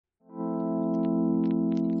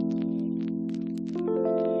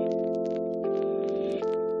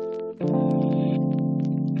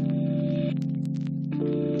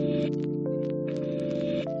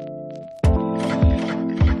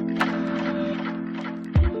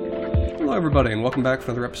Hello everybody, and welcome back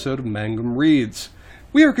for another episode of Mangum Reads.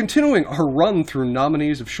 We are continuing our run through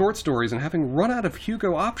nominees of short stories, and having run out of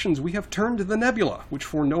Hugo options, we have turned to The Nebula, which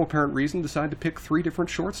for no apparent reason decided to pick 3 different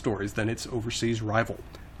short stories than its overseas rival.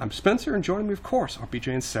 I'm Spencer, and joining me, of course, are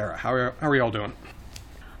BJ and Sarah. How are y'all doing?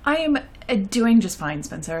 I am doing just fine,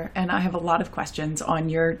 Spencer, and I have a lot of questions on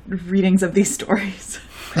your readings of these stories.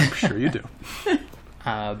 I'm sure you do.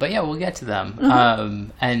 But yeah, we'll get to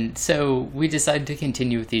them. And so we decided to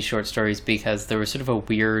continue with these short stories because there was sort of a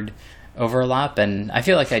weird overlap, and I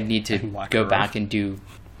feel like I'd need to go back and do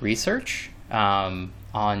research on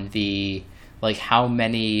the, like, how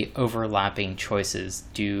many overlapping choices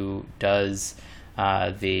does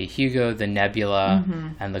the Hugo, the Nebula,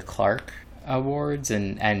 and the Clark awards,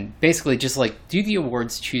 and basically just, like, do the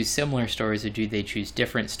awards choose similar stories, or do they choose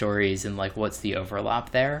different stories, and, like, what's the overlap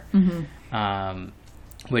there?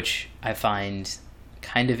 Which I find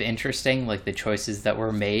kind of interesting, like the choices that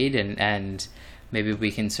were made, and maybe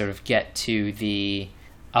we can sort of get to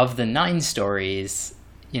of the 9 stories,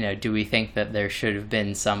 do we think that there should have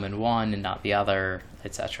been some in one and not the other,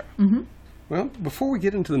 etc. Well, before we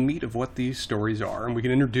get into the meat of what these stories are, and we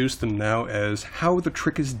can introduce them now as How the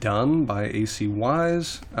Trick is Done by A.C.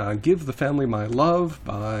 Wise, Give the Family My Love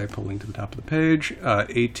by, pulling to the top of the page,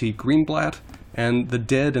 A.T. Greenblatt, and The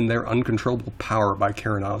Dead and Their Uncontrollable Power by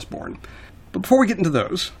Karen Osborne. But before we get into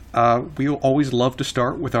those, we'll always love to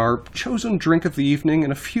start with our chosen drink of the evening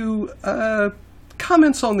and a few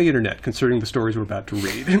comments on the internet concerning the stories we're about to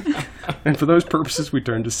read. And for those purposes, we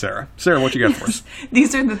turn to Sarah. Sarah, what you got for us?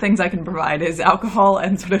 These are the things I can provide, is alcohol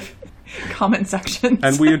and sort of comment sections.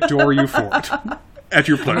 And we adore you for it. At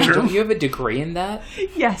your pleasure. Don't you have a degree in that?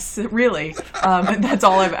 Yes, really. That's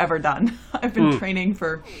all I've ever done. I've been training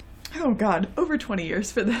for... Oh, God, over 20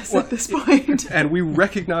 years for this at this point. And we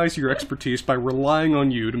recognize your expertise by relying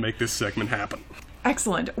on you to make this segment happen.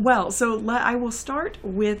 Excellent. Well, so I will start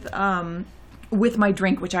with my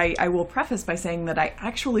drink, which I will preface by saying that I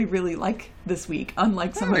actually really like this week,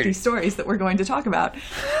 unlike some of these stories that we're going to talk about.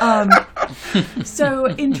 So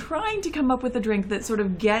in trying to come up with a drink that sort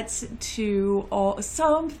of gets to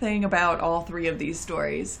something about all 3 of these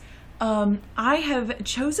stories, I have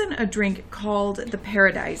chosen a drink called the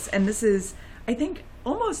Paradise, and this is, I think,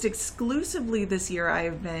 almost exclusively this year I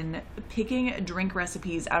have been picking drink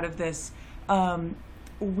recipes out of this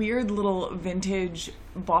weird little vintage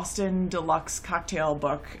Boston Deluxe cocktail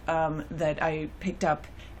book that I picked up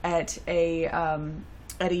at a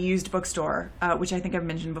used bookstore, which I think I've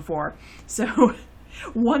mentioned before. So...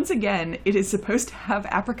 Once again, it is supposed to have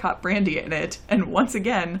apricot brandy in it, and once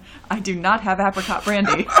again, I do not have apricot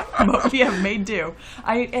brandy, but we have made do.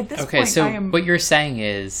 At this point, so what you're saying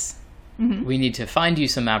is we need to find you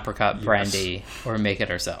some apricot brandy or make it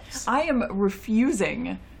ourselves. I am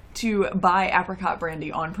refusing to buy apricot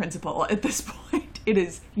brandy on principle at this point. It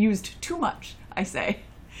is used too much, I say.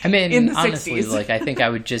 I mean, in the honestly, 60s. I think I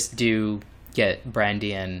would just get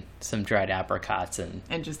brandy and some dried apricots and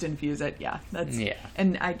just infuse it. Yeah,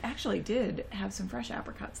 and I actually did have some fresh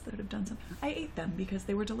apricots that would have done some. I ate them because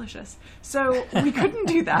they were delicious. So we couldn't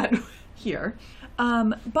do that here.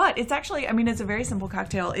 But it's actually, it's a very simple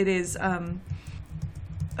cocktail. It is I've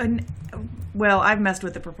messed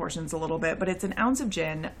with the proportions a little bit, but it's an ounce of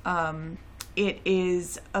gin. It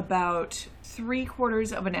is about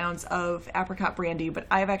 3/4 of an ounce of apricot brandy, but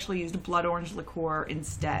I've actually used blood orange liqueur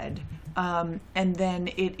instead. And then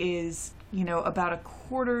it is, about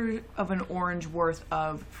 1/4 of an orange worth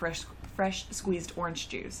of fresh squeezed orange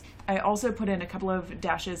juice. I also put in a couple of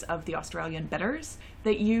dashes of the Australian bitters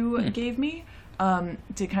that you gave me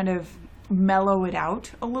to kind of mellow it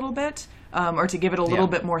out a little bit, or to give it a little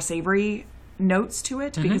bit more savory notes to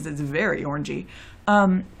it, because it's very orangey.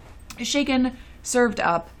 Shaken, served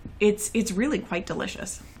up, it's really quite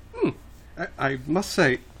delicious. I must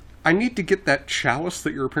say, I need to get that chalice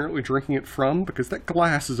that you're apparently drinking it from, because that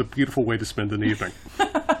glass is a beautiful way to spend an evening.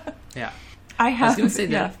 Yeah. I was going to say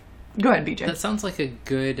that. Go ahead, BJ. That sounds like a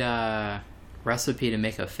good recipe to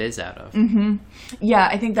make a fizz out of. Yeah,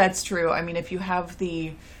 I think that's true. If you have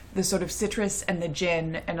the sort of citrus and the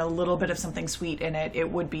gin and a little bit of something sweet in it,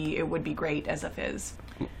 it would be great as a fizz.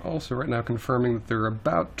 Also, right now confirming that there are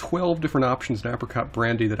about 12 different options in apricot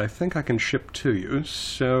brandy that I think I can ship to you,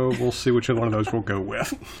 so we'll see which one of those we'll go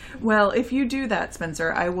with. Well, if you do that,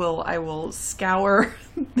 Spencer, I will scour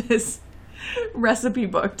this recipe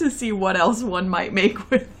book to see what else one might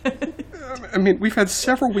make with it. We've had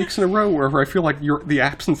several weeks in a row where I feel like the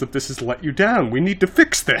absence of this has let you down. We need to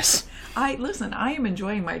fix this. Listen, I am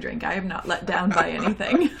enjoying my drink. I am not let down by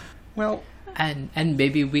anything. Well... And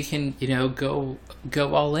maybe we can, go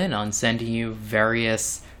all in on sending you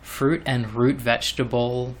various fruit and root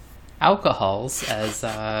vegetable alcohols, as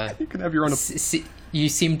You can have your own. you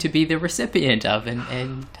seem to be the recipient of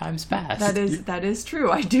in times past. That is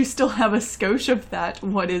true. I do still have a skosh of that,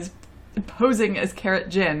 what is posing as carrot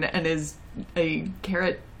gin and is a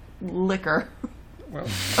carrot liquor Well,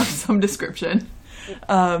 of some description.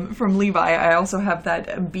 From Levi, I also have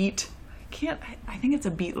that beet. I think it's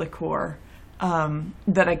a beet liqueur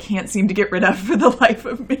that I can't seem to get rid of for the life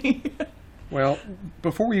of me. well,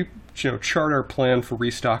 before we chart our plan for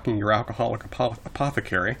restocking your alcoholic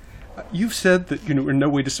apothecary, you've said that you were in no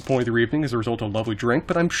way disappointed with your evening as a result of a lovely drink,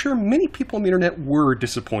 but I'm sure many people on the internet were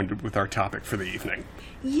disappointed with our topic for the evening.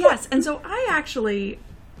 Yes, and so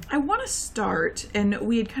I want to start, and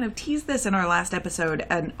we had kind of teased this in our last episode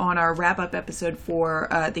and on our wrap-up episode for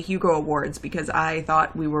the Hugo Awards, because I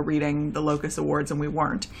thought we were reading the Locus Awards and we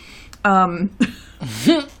weren't.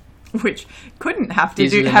 Which couldn't have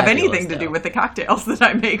anything to do with the cocktails that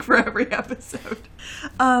I make for every episode.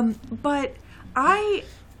 But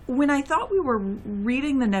when I thought we were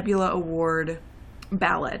reading the Nebula Award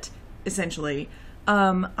ballot, essentially,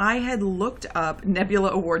 I had looked up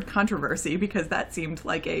Nebula Award controversy because that seemed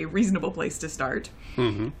like a reasonable place to start.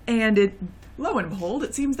 Mm-hmm. And lo and behold,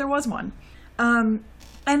 it seems there was one. And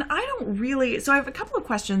so I have a couple of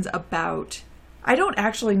questions about, I don't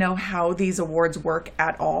actually know how these awards work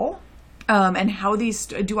at all. And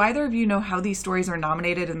do either of you know how these stories are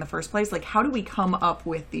nominated in the first place? Like, how do we come up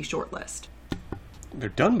with the shortlist? They're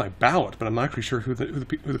done by ballot, but I'm not actually sure who the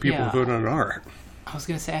people who voted on it are. I was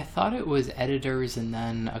going to say, I thought it was editors and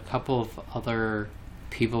then a couple of other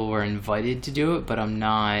people were invited to do it, but I'm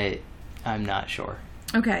not sure.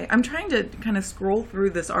 Okay, I'm trying to kind of scroll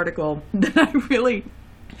through this article that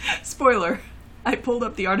spoiler, I pulled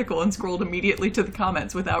up the article and scrolled immediately to the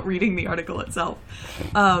comments without reading the article itself.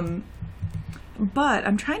 But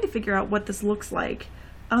I'm trying to figure out what this looks like.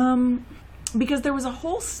 Because there was a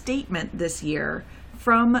whole statement this year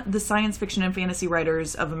from the Science Fiction and Fantasy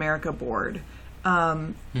Writers of America board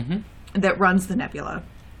that runs the Nebula.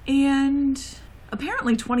 And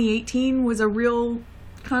apparently 2018 was a real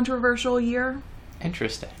controversial year.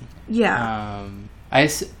 Interesting. Yeah.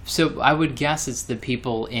 So I would guess it's the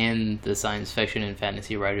people in the Science Fiction and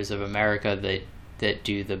Fantasy Writers of America that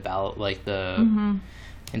do the ballot, like the... Mm-hmm.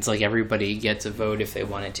 It's like everybody gets a vote if they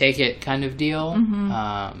want to take it kind of deal. Mm-hmm.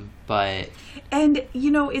 And,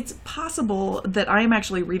 it's possible that I am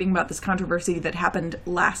actually reading about this controversy that happened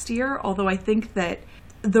last year, although I think that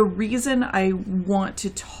the reason I want to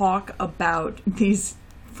talk about these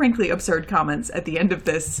frankly absurd comments at the end of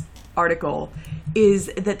this article is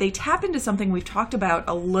that they tap into something we've talked about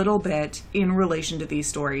a little bit in relation to these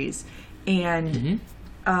stories. And,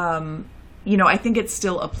 I think it's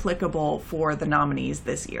still applicable for the nominees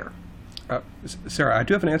this year. Sarah, I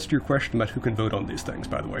do have an answer to your question about who can vote on these things,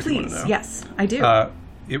 by the way. Please, if you want to know. Yes, I do.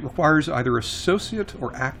 It requires either associate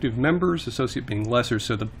or active members, associate being lesser.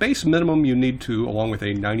 So the base minimum you need to, along with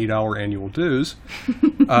a $90 annual dues,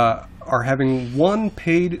 are having one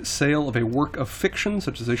paid sale of a work of fiction,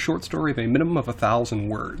 such as a short story of a minimum of 1,000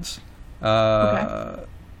 words. Okay.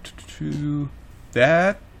 To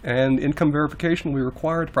that, and income verification will be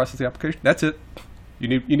required to process the application. That's it. You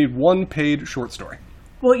need one paid short story.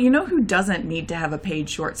 Well, you know who doesn't need to have a paid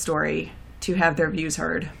short story to have their views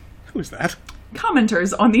heard? Who is that?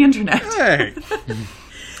 Commenters on the internet. Hey!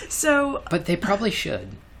 But they probably should.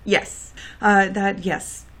 Yes.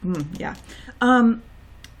 Yes. Yeah. And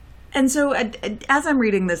so as I'm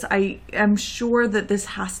reading this, I am sure that this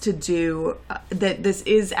has to do, that this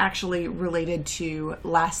is actually related to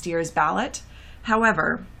last year's ballot.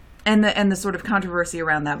 However, and the sort of controversy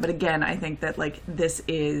around that. But again, I think that this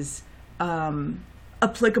is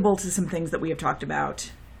applicable to some things that we have talked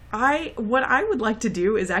about. What I would like to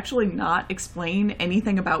do is actually not explain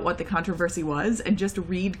anything about what the controversy was and just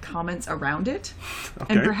read comments around it.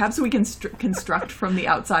 Okay. And perhaps we can construct from the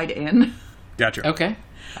outside in. Gotcha. Okay.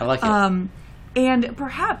 I like it. And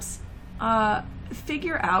perhaps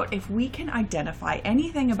figure out if we can identify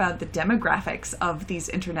anything about the demographics of these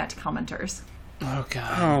internet commenters. Oh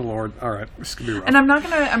God. Oh Lord. All right. This could be rough. And I'm not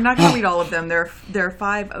gonna read all of them. There are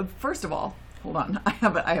 5. First of all, hold on. I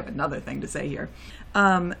have another thing to say here.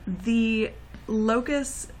 The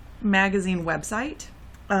Locus magazine website,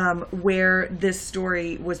 where this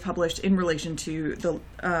story was published in relation to the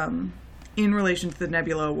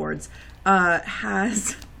Nebula Awards,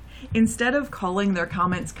 has, instead of calling their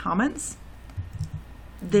comments,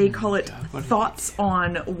 they call it thoughts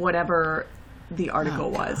on whatever the article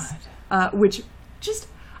was, which just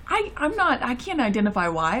I can't identify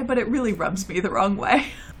why, but it really rubs me the wrong way.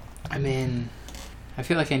 I mean, I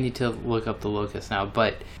feel like I need to look up the Locus now,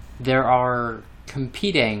 but there are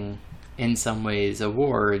competing in some ways,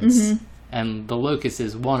 awards, and The Locust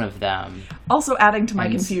is one of them. Also adding to my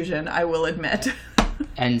confusion, I will admit.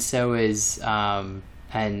 And so is, and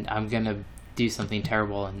I'm going to do something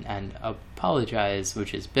terrible and apologize,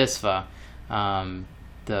 which is BISFA,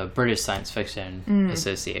 the British Science Fiction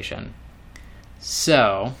Association.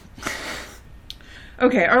 So...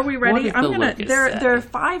 Okay, are we ready? There are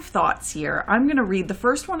 5 thoughts here. I'm gonna read. The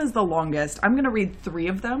first one is the longest. I'm gonna read 3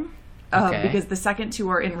 of them because the second 2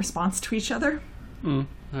 are in response to each other.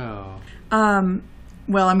 Oh.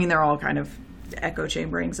 Well, I mean, they're all kind of echo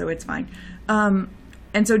chambering, so it's fine.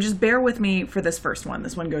 And so just bear with me for this first one.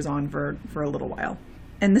 This one goes on for a little while,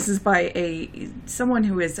 and this is by someone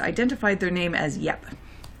who has identified their name as Yep.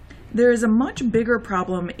 There is a much bigger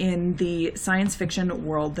problem in the science fiction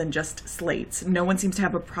world than just slates. No one seems to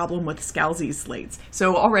have a problem with Scalzi's slates.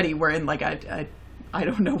 So already we're in like I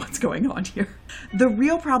don't know what's going on here. The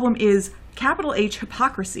real problem is capital H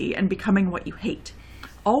hypocrisy and becoming what you hate.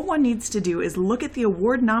 All one needs to do is look at the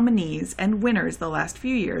award nominees and winners the last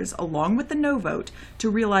few years, along with the no vote, to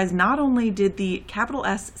realize not only did the capital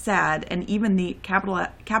S sad and even the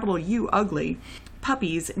capital U ugly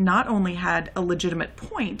puppies not only had a legitimate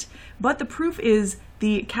point, but the proof is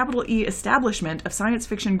the capital E establishment of science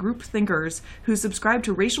fiction group thinkers who subscribe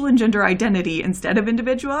to racial and gender identity instead of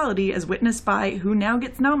individuality, as witnessed by who now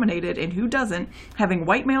gets nominated and who doesn't, having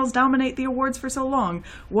white males dominate the awards for so long,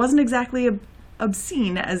 wasn't exactly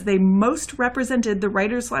obscene, as they most represented the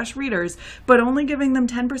writers/readers, but only giving them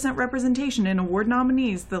 10% representation in award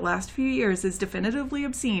nominees the last few years is definitively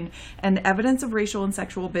obscene and evidence of racial and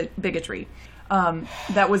sexual bigotry.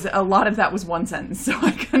 That was a lot of that was one sentence, so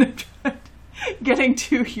I kind of tried getting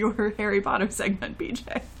to your Harry Potter segment,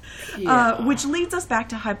 BJ. Yeah. Which leads us back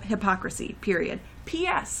to hypocrisy, period.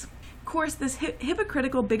 P.S. Of course, this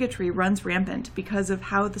hypocritical bigotry runs rampant because of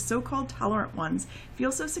how the so-called tolerant ones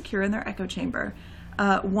feel so secure in their echo chamber.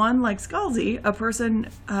 One, like Scalzi, a person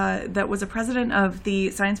that was a president of the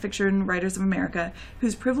Science Fiction Writers of America,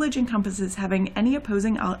 whose privilege encompasses having any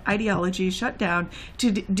opposing ideology shut down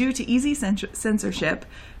due to easy censorship.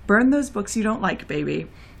 Burn those books you don't like, baby.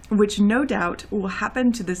 Which no doubt will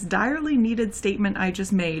happen to this direly needed statement I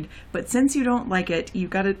just made, but since you don't like it, you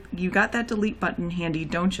got that delete button handy,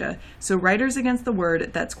 don't you? So Writers Against the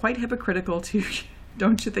Word, that's quite hypocritical too.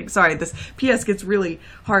 Don't you think? Sorry, this PS gets really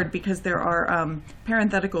hard because there are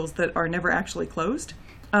parentheticals that are never actually closed.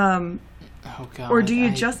 Oh God! Or do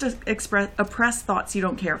you just oppress thoughts you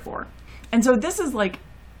don't care for? And so this is like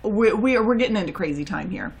we're getting into crazy time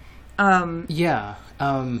here. Yeah.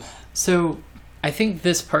 So I think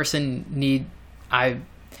this person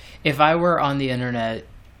if I were on the internet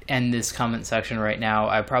and this comment section right now,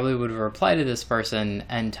 I probably would reply to this person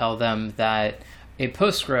and tell them that a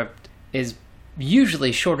postscript is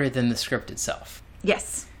usually shorter than the script itself.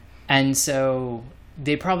 Yes. And so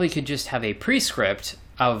they probably could just have a prescript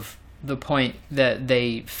of the point that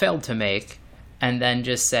they failed to make and then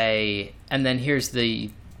just say, and then here's the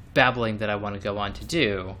babbling that I want to go on to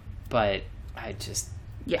do. But I just...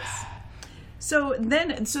 Yes. So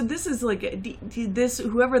this is like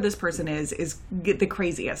whoever this person is the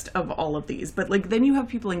craziest of all of these. But like then you have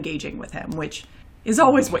people engaging with him, which is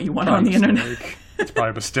always what you want on the internet. It's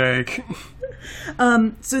probably a mistake.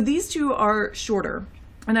 So these 2 are shorter,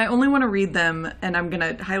 and I only want to read them, and I'm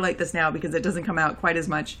going to highlight this now because it doesn't come out quite as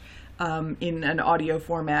much in an audio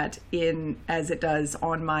format as it does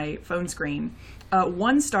on my phone screen.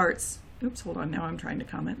 One starts... Oops, hold on. Now I'm trying to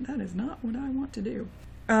comment. That is not what I want to do.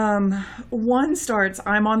 One starts,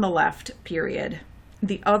 I'm on the left, period.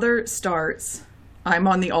 The other starts, I'm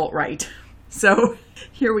on the alt-right. So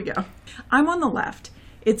here we go. I'm on the left.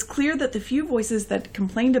 It's clear that the few voices that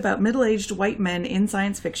complained about middle-aged white men in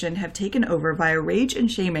science fiction have taken over via rage and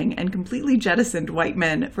shaming and completely jettisoned white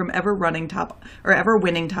men from ever winning top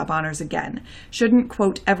honors again. Shouldn't,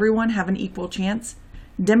 quote, everyone have an equal chance?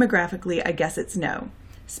 Demographically, I guess it's no.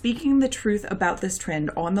 Speaking the truth about this trend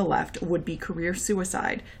on the left would be career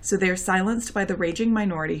suicide, so they are silenced by the raging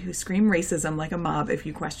minority who scream racism like a mob if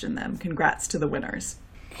you question them. Congrats to the winners.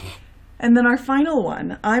 And then our final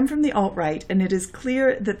one, I'm from the alt-right, and it is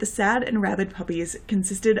clear that the sad and rabid puppies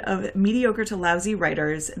consisted of mediocre to lousy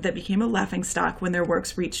writers that became a laughingstock when their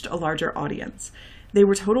works reached a larger audience. They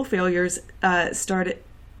were total failures, started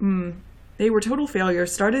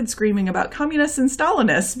screaming about communists and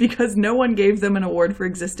Stalinists because no one gave them an award for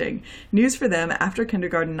existing. News for them, after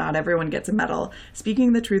kindergarten, not everyone gets a medal.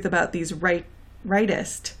 Speaking the truth about these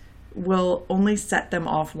rightist will only set them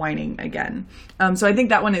off whining again. So I think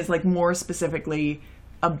that one is like more specifically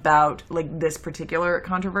about like this particular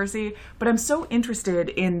controversy, but I'm so interested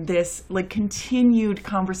in this like continued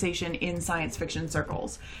conversation in science fiction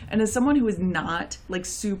circles. And as someone who is not like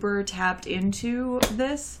super tapped into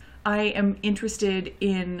this, I'm interested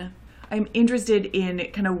in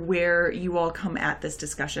kind of where you all come at this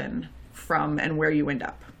discussion from and where you end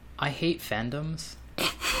up. I hate fandoms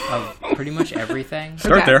of pretty much everything.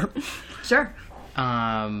 Start there. Sure.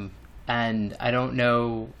 And I don't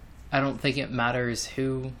know. I don't think it matters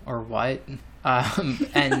who or what.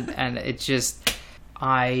 And it's just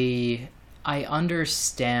I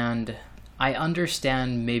understand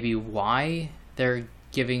maybe why they're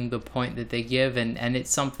giving the point that they give, and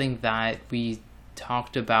it's something that we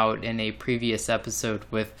talked about in a previous episode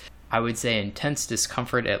with, I would say, intense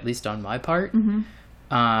discomfort, at least on my part. Mm-hmm.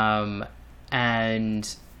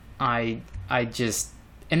 And I just,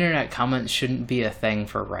 internet comments shouldn't be a thing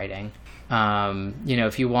for writing.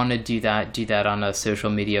 If you want to do that on a social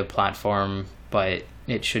media platform, but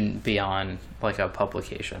it shouldn't be on like a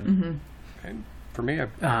publication. Mm-hmm. And for me,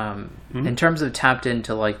 in terms of tapped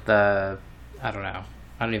into like I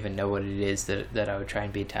don't even know what it is that I would try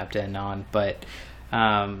and be tapped in on, but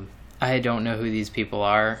I don't know who these people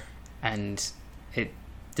are, and it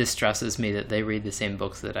distresses me that they read the same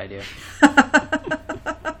books that I do.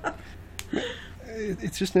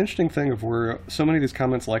 It's just an interesting thing of where so many of these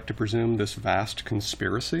comments like to presume this vast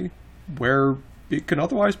conspiracy, where it could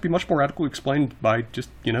otherwise be much more adequately explained by just,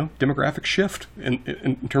 demographic shift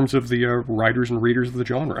in terms of the writers and readers of the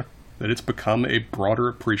genre. That it's become a broader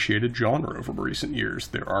appreciated genre over recent years.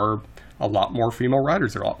 There are a lot more female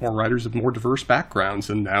writers. There are a lot more writers of more diverse backgrounds,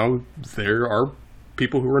 and now there are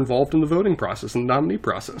people who are involved in the voting process and the nominee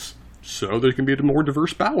process. So there can be a more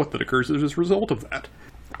diverse ballot that occurs as a result of that.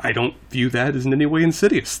 I don't view that as in any way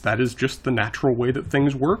insidious. That is just the natural way that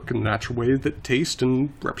things work and the natural way that taste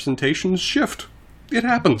and representations shift. It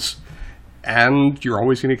happens. And you're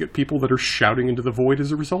always going to get people that are shouting into the void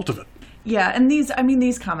as a result of it. Yeah, and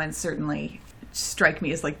these comments certainly strike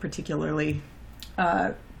me as like particularly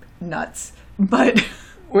nuts. But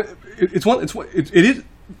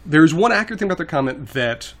there's one accurate thing about the comment,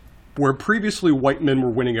 that where previously white men were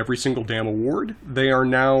winning every single damn award, they are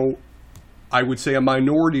now, I would say, a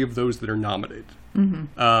minority of those that are nominated. Mm-hmm.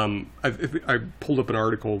 I pulled up an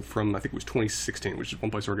article from, I think it was 2016, which is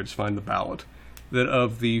one place where I could just find the ballot, that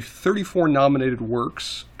of the 34 nominated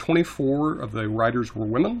works, 24 of the writers were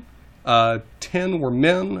women, 10 were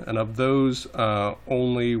men, and of those,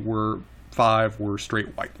 only 5 were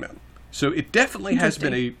straight white men. So it definitely has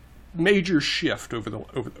been a major shift over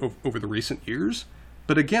the recent years.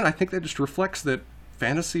 But again, I think that just reflects that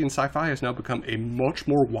fantasy and sci-fi has now become a much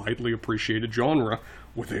more widely appreciated genre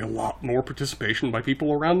with a lot more participation by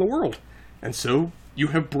people around the world. And so you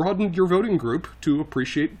have broadened your voting group to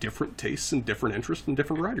appreciate different tastes and different interests and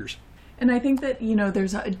different writers. And I think that,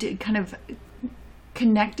 there's a kind of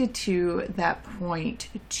connected to that point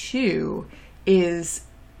too is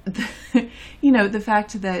the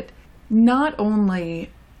fact that not only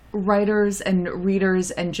writers and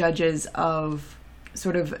readers and judges of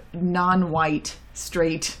sort of non-white,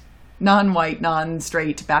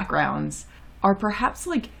 non-straight backgrounds are perhaps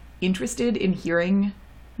like interested in hearing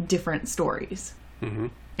different stories, mm-hmm.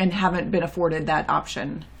 and haven't been afforded that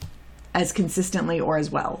option as consistently or as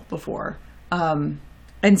well before.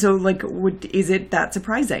 And so like, is it that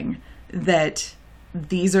surprising that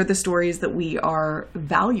these are the stories that we are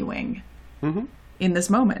valuing mm-hmm. in this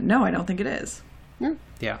moment? No, I don't think it is.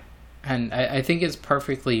 Yeah. And I think it's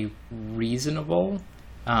perfectly reasonable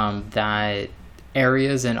that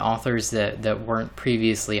areas and authors that weren't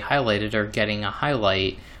previously highlighted are getting a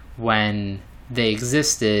highlight when they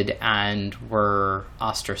existed and were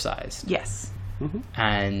ostracized. Yes. Mm-hmm.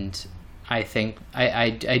 And I think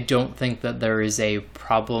I don't think that there is a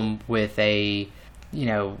problem with a,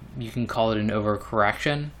 you can call it an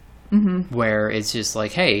overcorrection, mm-hmm. where it's just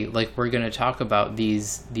like, hey, like we're going to talk about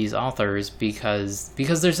these authors because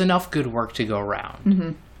there's enough good work to go around.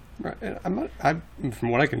 Mm-hmm. Right. And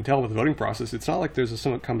from what I can tell with the voting process, it's not like there's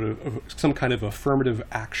some kind of affirmative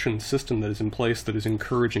action system that is in place that is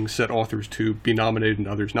encouraging said authors to be nominated and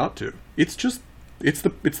others not to. It's just it's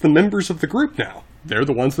the members of the group now. They're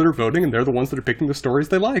the ones that are voting, and they're the ones that are picking the stories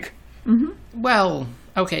they like. Mm-hmm. Well,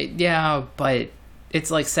 okay, yeah, but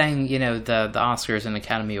it's like saying the Oscars and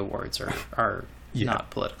Academy Awards are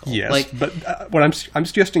not political. Yes, but what I'm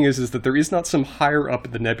suggesting is that there is not some higher up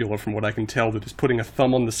in the nebula, from what I can tell, that is putting a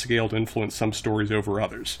thumb on the scale to influence some stories over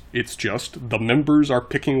others. It's just the members are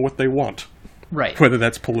picking what they want. Right. Whether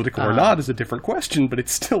that's political or not is a different question, but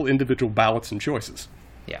it's still individual ballots and choices.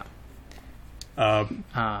 Yeah.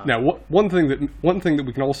 Now, one thing that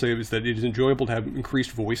we can all say is that it is enjoyable to have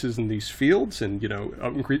increased voices in these fields, and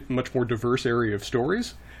much more diverse area of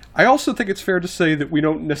stories. I also think it's fair to say that we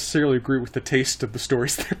don't necessarily agree with the taste of the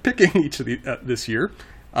stories they're picking each of this year.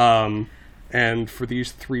 And for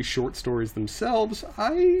these 3 short stories themselves,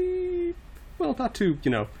 not to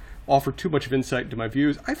offer too much of insight into my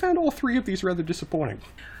views, I found all 3 of these rather disappointing.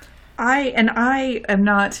 I am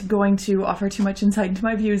not going to offer too much insight into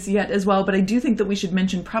my views yet as well, but I do think that we should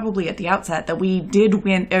mention probably at the outset that we did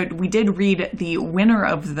read the winner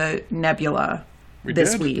of the Nebula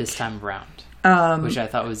this week. This time around, which I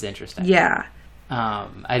thought was interesting. Yeah.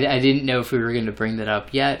 I didn't know if we were going to bring that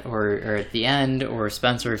up yet or at the end, or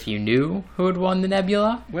Spencer, if you knew who had won the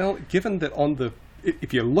Nebula. Well, given that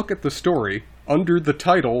if you look at the story, under the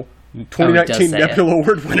title, 2019 Nebula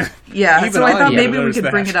Award winner. Yeah, so I thought maybe we could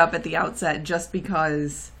bring it up at the outset just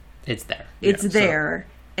because it's there. It's there,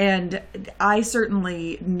 and I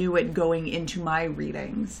certainly knew it going into my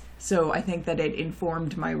readings, so I think that it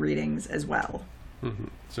informed my readings as well. Mm-hmm.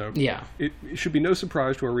 So yeah, it should be no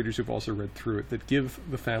surprise to our readers who've also read through it that Give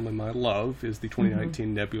the Family My Love is the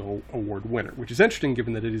 2019 Nebula Award winner, which is interesting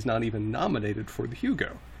given that it is not even nominated for the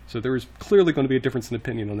Hugo. So there is clearly going to be a difference in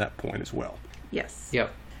opinion on that point as well. Yes.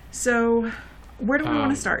 Yep. So, where do we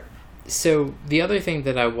want to start? So, the other thing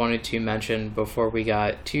that I wanted to mention before we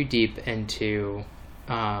got too deep into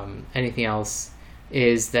anything else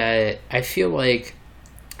is that I feel like,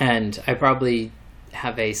 and I probably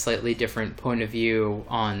have a slightly different point of view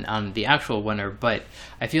on the actual winner, but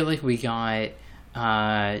I feel like we got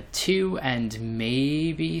 2 and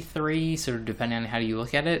maybe 3, sort of depending on how you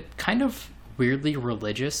look at it, kind of weirdly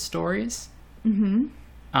religious stories. Mm-hmm.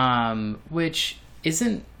 Which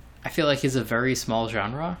I feel like is a very small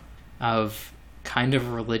genre of kind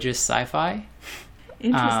of religious sci-fi.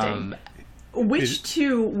 Interesting. Which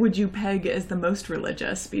 2 would you peg as the most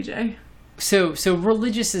religious, BJ? So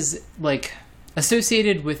religious is like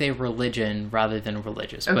associated with a religion rather than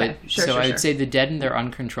religious. Okay, but I would say The Dead and Their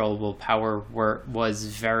Uncontrollable Power was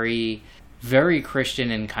very, very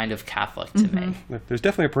Christian and kind of Catholic to me. There's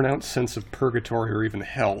definitely a pronounced sense of purgatory or even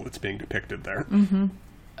hell that's being depicted there. Mm-hmm.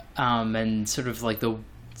 And sort of like the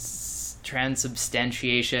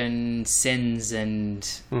transubstantiation, sins,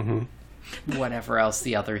 and whatever else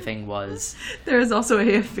the other thing was. There is also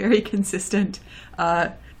a very consistent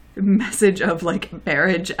message of like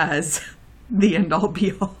marriage as the end-all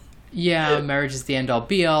be-all. Yeah, marriage is the end-all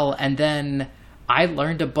be-all, and then I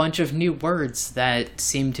learned a bunch of new words that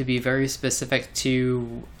seem to be very specific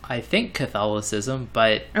to, I think, Catholicism,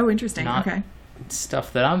 but interesting. Not okay.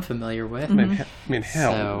 Stuff that I'm familiar with. I mean,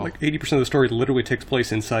 hell, like 80% of the story literally takes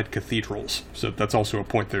place inside cathedrals, so that's also a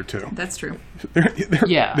point there too. That's true.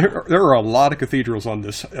 There are a lot of cathedrals on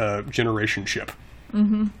this generation ship.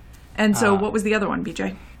 Mm-hmm. And so, what was the other one,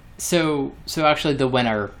 BJ? So actually, the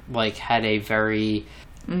winner had a very.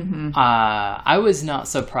 I was not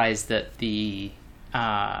surprised that the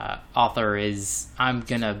author is. I'm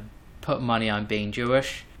gonna put money on being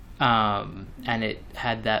Jewish. And it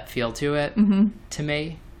had that feel to it to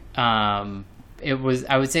me. It was,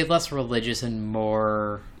 I would say, less religious and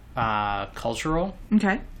more cultural.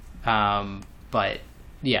 Okay. But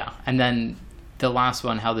yeah, and then the last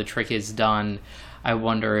one, How the Trick is Done, I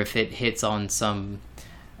wonder if it hits on some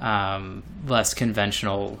less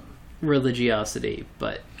conventional religiosity.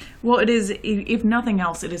 But it is, if nothing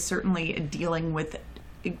else, it is certainly dealing with.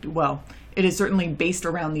 Well, it is certainly based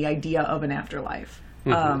around the idea of an afterlife.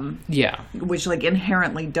 Which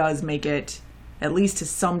inherently does make it, at least to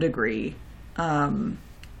some degree,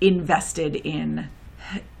 invested in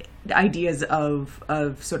ideas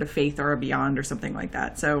of sort of faith or a beyond or something like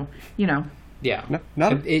that. So, Yeah.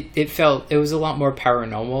 It was a lot more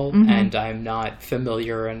paranormal, and I'm not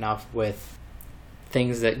familiar enough with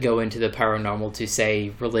things that go into the paranormal to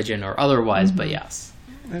say religion or otherwise, but yes.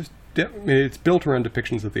 It's built around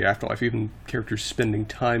depictions of the afterlife, even characters spending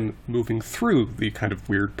time moving through the kind of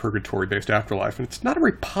weird purgatory-based afterlife, and it's not a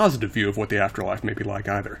very positive view of what the afterlife may be like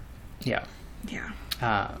either. Yeah. Yeah.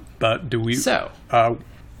 But do we... So,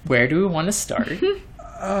 where do we want to start?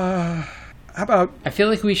 How about... I feel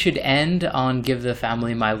like we should end on Give the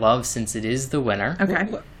Family My Love, since it is the winner. Okay.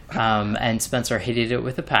 And Spencer hated it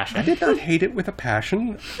with a passion. I did not hate it with a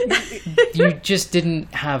passion. You just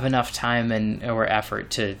didn't have enough time or effort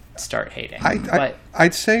to start hating.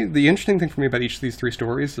 I'd say the interesting thing for me about each of these 3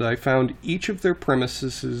 stories is I found each of their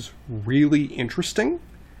premises really interesting.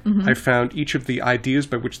 I found each of the ideas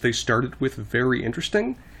by which they started with very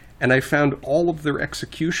interesting. And I found all of their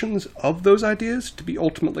executions of those ideas to be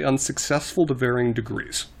ultimately unsuccessful to varying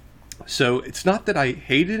degrees. So it's not that I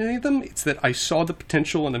hated any of them, it's that I saw the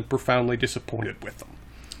potential and I'm profoundly disappointed with them.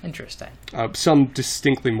 Interesting. Some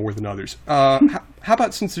distinctly more than others. How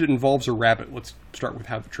about, since it involves a rabbit, let's start with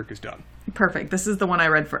how the trick is done. Perfect. This is the one I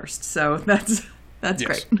read first, so that's Yes.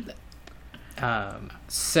 great.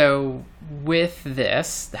 So with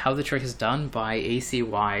this, How the Trick is Done by A.C.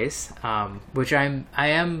 Wise, which I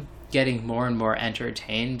am getting more and more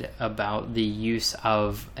entertained about the use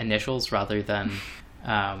of initials rather than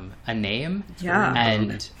a name. Yeah.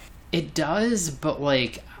 And it does, but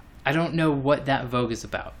like, I don't know what that vogue is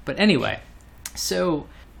about. But anyway, so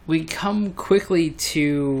we come quickly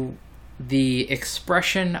to the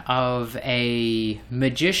expression of a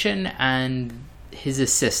magician and his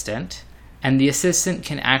assistant. And the assistant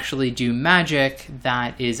can actually do magic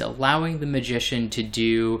that is allowing the magician to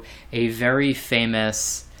do a very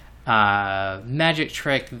famous magic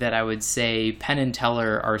trick that I would say Penn and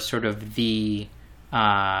Teller are sort of the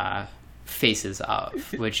faces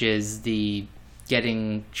of, which is the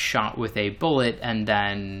getting shot with a bullet and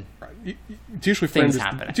then It's usually things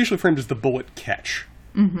framed happen. It's usually framed as the bullet catch.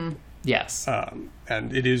 Yes.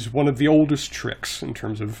 And it is one of the oldest tricks in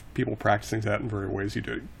terms of people practicing that in various ways you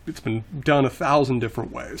do. It's been done 1,000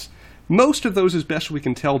 different ways. Most of those, as best we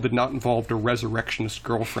can tell, did not involve a resurrectionist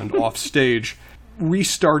girlfriend off stage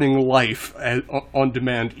restarting life on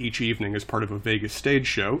demand each evening as part of a Vegas stage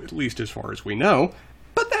show, at least as far as we know.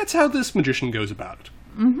 But that's how this magician goes about it.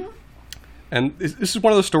 Mm-hmm. And this is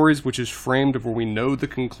one of those stories which is framed of where we know the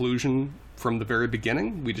conclusion from the very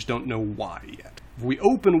beginning. We just don't know why yet. We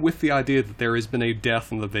open with the idea that there has been a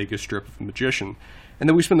death on the Vegas Strip of a magician, and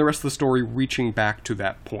then we spend the rest of the story reaching back to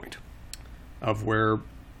that point of where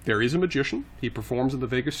there is a magician, he performs in the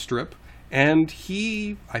Vegas Strip, and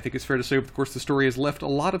he, I think it's fair to say over the course of the story, has left a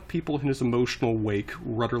lot of people in his emotional wake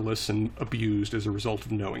rudderless and abused as a result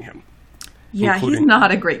of knowing him. Yeah, he's Including-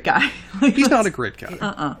 not a great guy. Like, He's not a great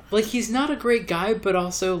guy. Like, he's not a great guy, but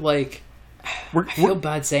also, like, I feel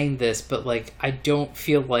bad saying this, but, like, I don't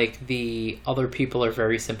feel like the other people are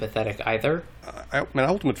very sympathetic either. I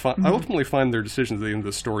ultimately find their decisions at the end of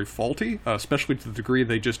the story faulty, especially to the degree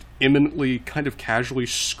they just imminently, kind of casually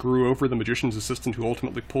screw over the magician's assistant who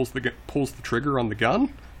ultimately pulls the trigger on the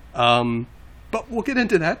gun. But we'll get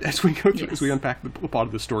into that as we go through, as we unpack the plot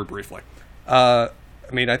of the story briefly. I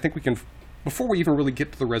think we can... Before we even really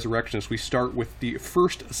get to the resurrectionist, we start with the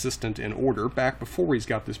first assistant in order, back before he's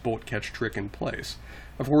got this bullet catch trick in place,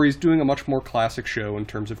 of where he's doing a much more classic show in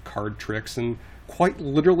terms of card tricks, and quite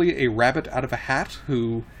literally a rabbit out of a hat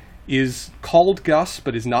who is called Gus,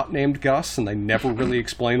 but is not named Gus, and they never really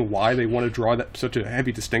explain why they want to draw such a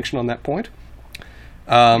heavy distinction on that point.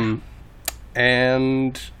 And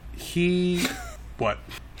he... What?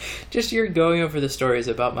 Just you're going over the stories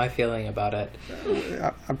about my feeling about it.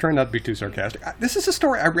 I'm trying not to be too sarcastic. This is a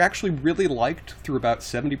story I actually really liked through about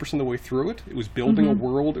 70% of the way through it. It was building a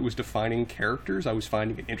world. It was defining characters. I was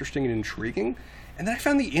finding it interesting and intriguing. And then I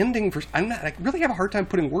found the ending, I really have a hard time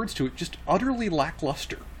putting words to it, just utterly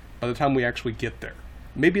lackluster by the time we actually get there.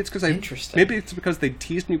 Maybe it's because they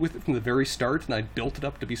teased me with it from the very start and I built it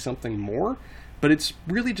up to be something more. But it's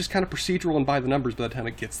really just kind of procedural and by the numbers by the time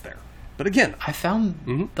it gets there. But again, I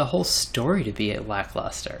found the whole story to be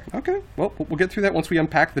lackluster. Okay, well, we'll get through that once we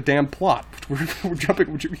unpack the damn plot. We've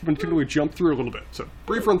been jumped through a little bit. So,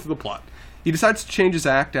 brief run through the plot. He decides to change his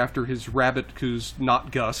act after his rabbit, who's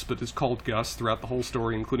not Gus, but is called Gus throughout the whole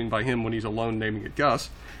story, including by him when he's alone naming it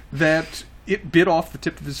Gus, that it bit off the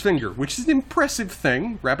tip of his finger, which is an impressive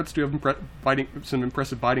thing. Rabbits do have some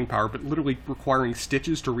impressive biting power, but literally requiring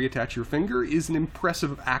stitches to reattach your finger is an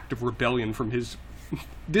impressive act of rebellion from his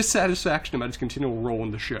dissatisfaction about his continual role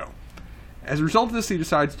in the show. As a result of this, he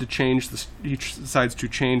decides to change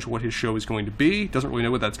what his show is going to be. Doesn't really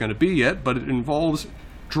know what that's going to be yet, but it involves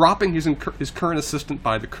dropping his current assistant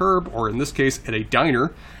by the curb, or in this case, at a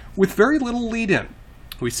diner, with very little lead-in.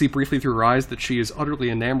 We see briefly through her eyes that she is utterly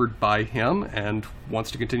enamored by him and wants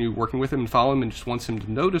to continue working with him and follow him and just wants him to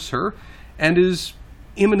notice her, and is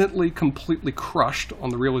imminently, completely crushed on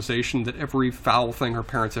the realization that every foul thing her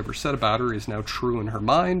parents ever said about her is now true in her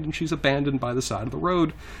mind, and she's abandoned by the side of the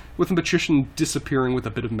road, with the magician disappearing with a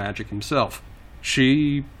bit of magic himself.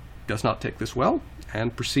 She does not take this well,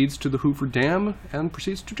 and proceeds to the Hoover Dam, and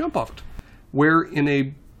proceeds to jump off it, where in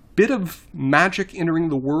a bit of magic entering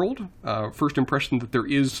the world, first impression that there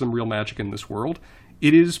is some real magic in this world,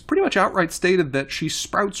 it is pretty much outright stated that she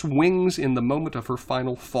sprouts wings in the moment of her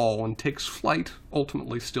final fall and takes flight,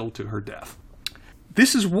 ultimately still to her death.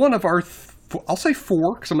 This is one of our, I'll say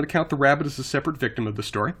 4, because I'm going to count the rabbit as a separate victim of the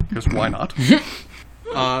story, because why not?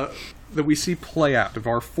 That we see play out of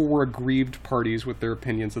our 4 aggrieved parties with their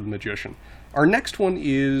opinions of the magician. Our next one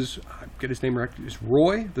is, I get his name right, is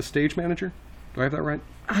Roy, the stage manager. Do I have that right?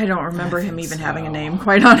 I don't remember him even having a name,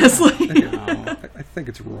 quite honestly. I think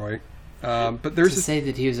it's Roy. But there's to say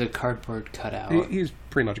that he was a cardboard cutout. He's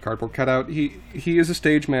pretty much a cardboard cutout. He is a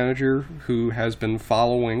stage manager who has been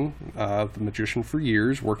following the magician for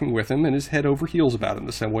years, working with him, and is head over heels about him,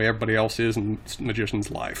 the same way everybody else is in the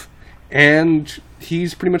magician's life. And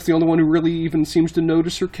he's pretty much the only one who really even seems to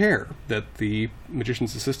notice or care that the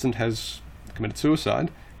magician's assistant has committed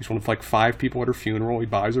suicide. He's one of like 5 people at her funeral. He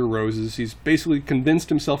buys her roses. He's basically convinced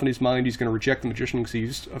himself in his mind he's going to reject the magician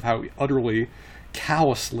because of how utterly,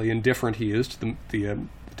 callously indifferent he is to the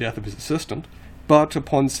death of his assistant. But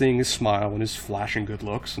upon seeing his smile and his flashing good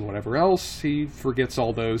looks and whatever else, he forgets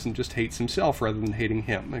all those and just hates himself rather than hating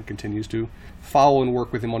him, and continues to follow and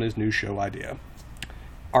work with him on his new show idea.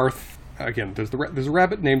 Again, there's a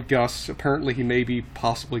rabbit named Gus. Apparently he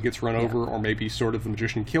possibly gets run over, or maybe sort of the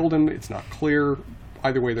magician killed him. It's not clear.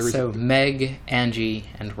 Either way, there is... So Meg, Angie,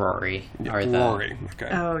 and Rory are the... Rory, okay.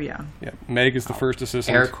 Oh, yeah. Yeah, Meg is the first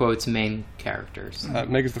assistant. Air quotes, main characters.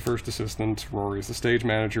 Meg is the first assistant. Rory is the stage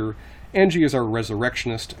manager. Angie is our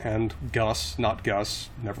resurrectionist, and Gus, not Gus,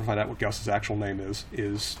 never find out what Gus's actual name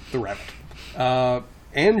is the rabbit.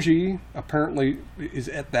 Angie apparently is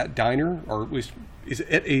at that diner, or at least is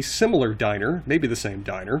at a similar diner, maybe the same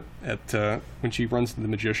diner, when she runs into the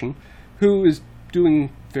magician, who is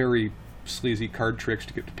doing very sleazy card tricks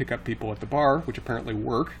to pick up people at the bar, which apparently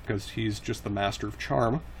work, because he's just the master of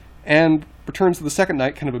charm, and returns to the second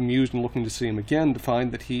night kind of amused and looking to see him again to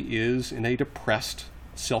find that he is in a depressed,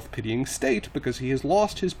 self-pitying state because he has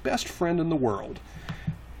lost his best friend in the world,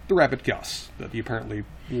 the rabbit Gus, that he apparently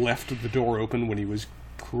left the door open when he was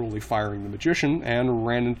cruelly firing the magician and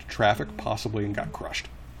ran into traffic, possibly, and got crushed.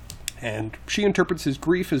 And she interprets his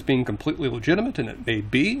grief as being completely legitimate, and it may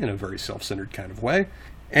be, in a very self-centered kind of way,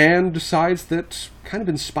 and decides that, kind of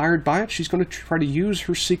inspired by it, she's going to try to use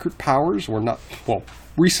her secret powers, or not, well,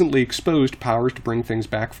 recently exposed powers to bring things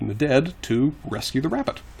back from the dead to rescue the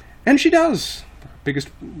rabbit. And she does! Biggest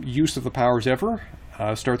use of the powers ever.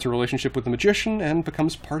 Starts a relationship with the magician and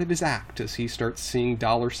becomes part of his act as he starts seeing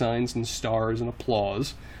dollar signs and stars and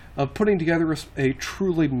applause of putting together a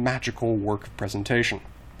truly magical work of presentation.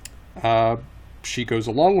 She goes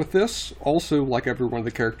along with this, also, like every one of the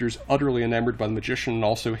characters, utterly enamored by the magician and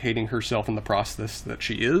also hating herself in the process that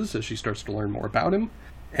she is as she starts to learn more about him.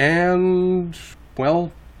 And,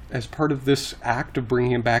 well, as part of this act of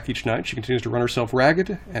bringing him back each night, she continues to run herself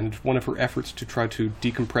ragged, and one of her efforts to try to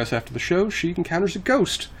decompress after the show, she encounters a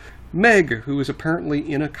ghost, Meg, who is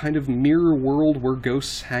apparently in a kind of mirror world where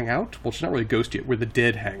ghosts hang out. Well, she's not really a ghost yet, where the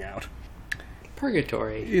dead hang out.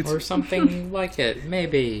 Purgatory, or something like it,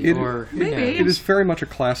 maybe, or who knows? It is very much a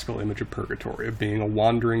classical image of purgatory, of being a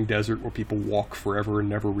wandering desert where people walk forever and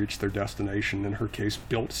never reach their destination, in her case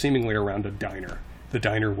built seemingly around a diner. The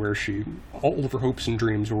diner where all of her hopes and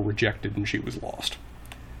dreams were rejected and she was lost.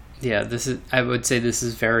 Yeah, I would say this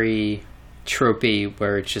is very tropey,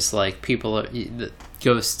 where it's just like the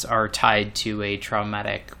ghosts are tied to a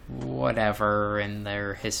traumatic whatever in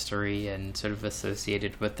their history and sort of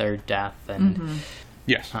associated with their death. And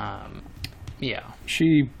yes, yeah,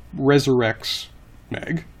 she resurrects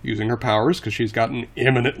Meg using her powers because she's gotten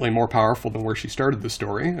eminently more powerful than where she started the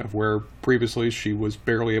story, of where previously she was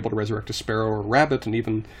barely able to resurrect a sparrow or a rabbit, and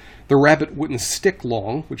even the rabbit wouldn't stick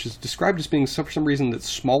long, which is described as being for some reason that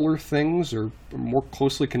smaller things are more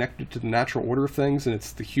closely connected to the natural order of things, and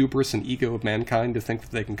it's the hubris and ego of mankind to think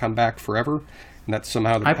that they can come back forever, and that's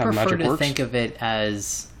somehow how magic works. I prefer to think of it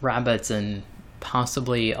as rabbits and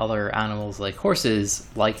possibly other animals like horses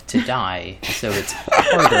like to die, so it's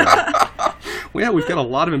harder. Well, yeah, we've got a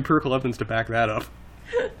lot of empirical evidence to back that up.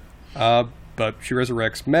 But she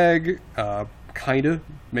resurrects Meg,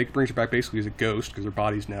 Meg brings her back basically as a ghost, because her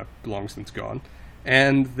body's now long since gone.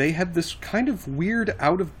 And they have this kind of weird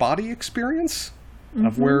out-of-body experience,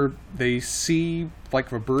 of where they see, like,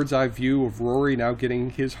 a bird's-eye view of Rory now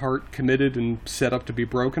getting his heart committed and set up to be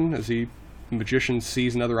broken, as the magician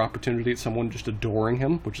sees another opportunity at someone just adoring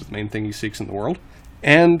him, which is the main thing he seeks in the world.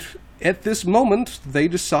 And at this moment, they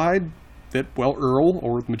decide that, well, Earl,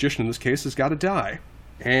 or the magician in this case, has got to die.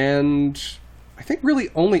 And I think really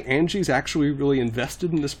only Angie's actually really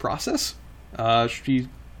invested in this process. She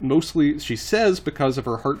says because of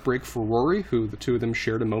her heartbreak for Rory, who the two of them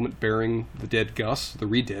shared a moment burying the dead Gus, the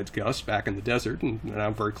re-dead Gus, back in the desert, and they're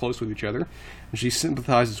now very close with each other. And she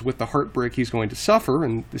sympathizes with the heartbreak he's going to suffer,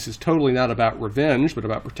 and this is totally not about revenge, but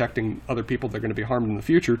about protecting other people that are going to be harmed in the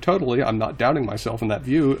future. Totally, I'm not doubting myself in that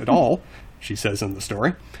view at all, she says in the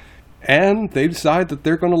story. And they decide that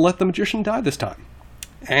they're going to let the magician die this time.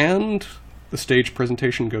 And the stage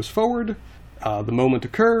presentation goes forward. The moment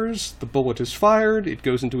occurs, the bullet is fired, it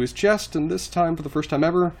goes into his chest, and this time, for the first time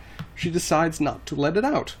ever, she decides not to let it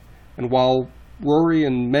out. And while Rory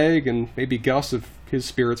and Meg and maybe Gus, if his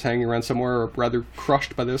spirit's hanging around somewhere, are rather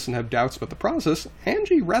crushed by this and have doubts about the process,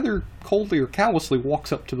 Angie rather coldly or callously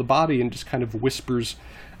walks up to the body and just kind of whispers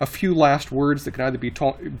a few last words that can either be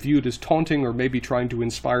viewed as taunting or maybe trying to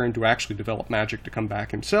inspire him to actually develop magic to come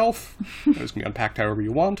back himself. Those can be unpacked however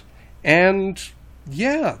you want. And,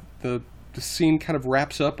 yeah, the scene kind of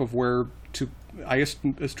wraps up of where, to a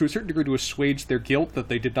certain degree, to assuage their guilt that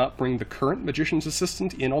they did not bring the current magician's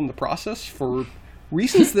assistant in on the process for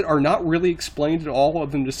reasons that are not really explained at all,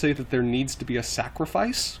 other than to say that there needs to be a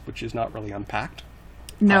sacrifice, which is not really unpacked.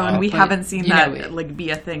 No, and we haven't seen that be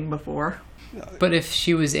a thing before. But if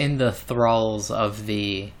she was in the thralls of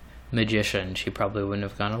the magician, she probably wouldn't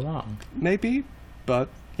have gone along. Maybe, but,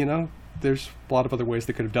 there's a lot of other ways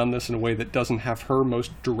they could have done this in a way that doesn't have her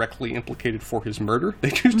most directly implicated for his murder.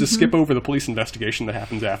 They choose to skip over the police investigation that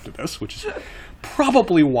happens after this, which is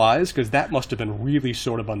probably wise, because that must have been really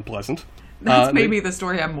sort of unpleasant. That's maybe the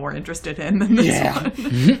story I'm more interested in than this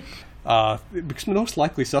one. Because the most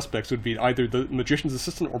likely suspects would be either the magician's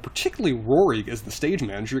assistant or particularly Rory as the stage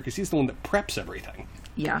manager, because he's the one that preps everything.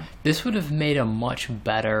 Yeah. This would have made a much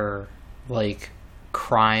better,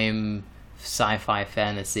 crime, sci-fi,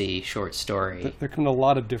 fantasy short story. There can be a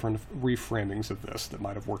lot of different reframings of this that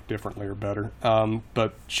might have worked differently or better.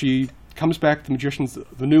 But she comes back,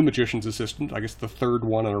 the new magician's assistant, I guess the third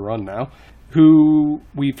one on a run now, who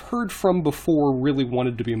we've heard from before really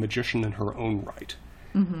wanted to be a magician in her own right.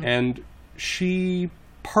 Mm-hmm. And she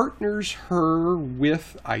partners her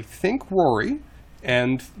with, I think, Rory,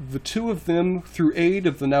 and the two of them, through aid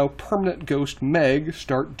of the now permanent ghost Meg,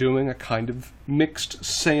 start doing a kind of mixed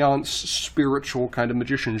seance, spiritual kind of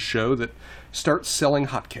magician show that starts selling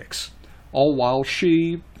hotcakes. All while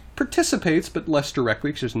she participates, but less directly,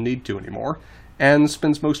 because she doesn't need to anymore, and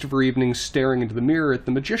spends most of her evenings staring into the mirror at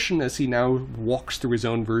the magician as he now walks through his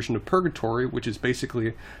own version of purgatory, which is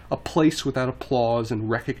basically a place without applause and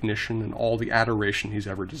recognition and all the adoration he's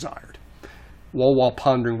ever desired. While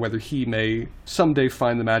pondering whether he may someday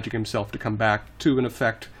find the magic himself to come back to, in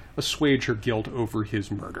effect, assuage her guilt over his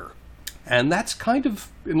murder. And that's kind of,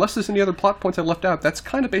 unless there's any other plot points I left out, that's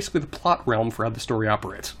kind of basically the plot realm for how the story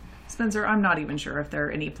operates. Spencer, I'm not even sure if there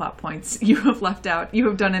are any plot points you have left out. You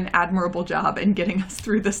have done an admirable job in getting us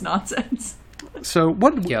through this nonsense. So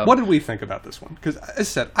what did we think about this one? Because, as I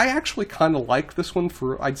said, I actually kind of liked this one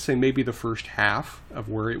for, I'd say, maybe the first half of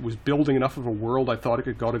where it was building enough of a world I thought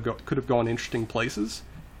it could have gone interesting places.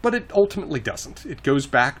 But it ultimately doesn't. It goes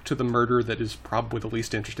back to the murder that is probably the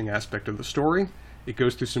least interesting aspect of the story. It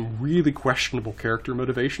goes through some really questionable character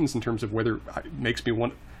motivations in terms of whether it makes me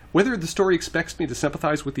want... whether the story expects me to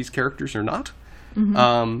sympathize with these characters or not.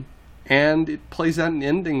 Mm-hmm. And it plays out an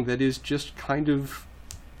ending that is just kind of...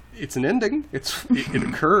 It's an ending. It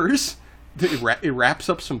occurs. It wraps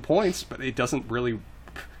up some points, but it doesn't really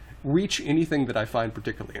reach anything that I find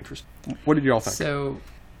particularly interesting. What did you all think? So,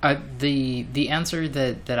 the answer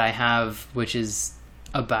that I have, which is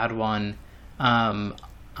a bad one,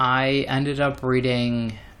 I ended up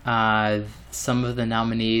reading some of the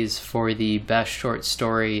nominees for the best short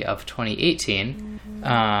story of 2018.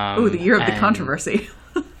 The year of the controversy.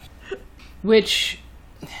 Which...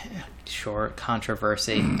 short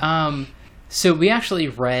controversy. So we actually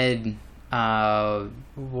read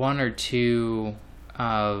one or two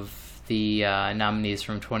of the nominees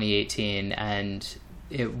from 2018, and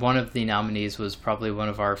one of the nominees was probably one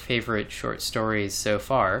of our favorite short stories so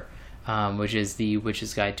far, which is The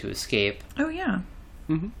Witch's Guide to Escape. Oh, yeah.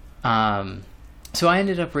 Mm-hmm. So I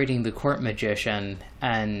ended up reading The Court Magician,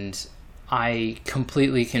 and I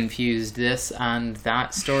completely confused this and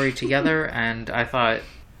that story together, and I thought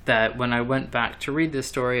that when I went back to read this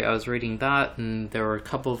story, I was reading that, and there were a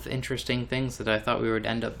couple of interesting things that I thought we would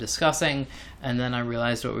end up discussing, and then I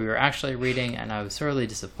realized what we were actually reading, and I was sorely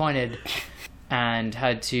disappointed, and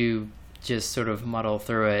had to just sort of muddle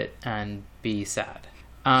through it and be sad.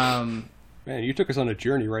 Man, you took us on a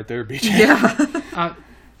journey right there, BJ. Yeah.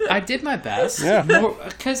 I did my best. Yeah.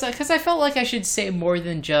 Because I felt like I should say more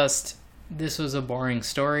than just, this was a boring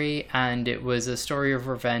story, and it was a story of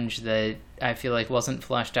revenge that I feel like wasn't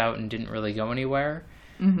fleshed out and didn't really go anywhere.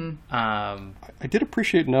 Mm-hmm. I did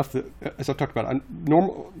appreciate enough that, as I've talked about,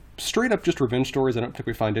 straight up just revenge stories I don't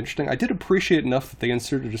particularly find interesting. I did appreciate enough that they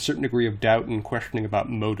inserted a certain degree of doubt and questioning about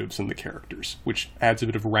motives in the characters, which adds a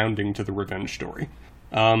bit of rounding to the revenge story.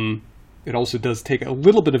 It also does take a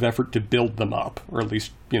little bit of effort to build them up, or at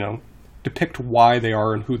least, depict why they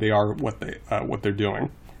are and who they are, what they're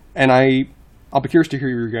doing. And I I'll be curious to hear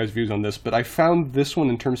your guys' views on this, but I found this one,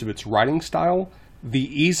 in terms of its writing style, the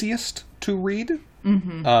easiest to read,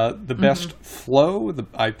 the best flow.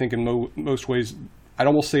 I think in most ways, I'd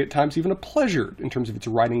almost say at times even a pleasure in terms of its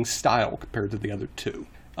writing style compared to the other two.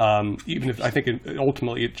 Even if I think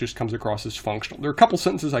ultimately it just comes across as functional. There are a couple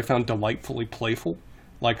sentences I found delightfully playful.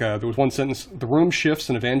 Like, there was one sentence: the room shifts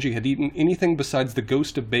and if Angie had eaten anything besides the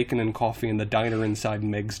ghost of bacon and coffee in the diner inside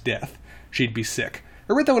Meg's death, she'd be sick.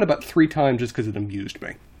 I read that one about 3 times just because it amused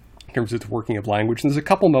me, in terms of its working of language. And there's a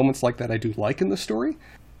couple moments like that I do like in the story,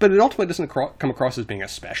 but it ultimately doesn't come across as being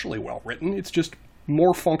especially well written. It's just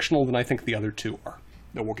more functional than I think the other two are,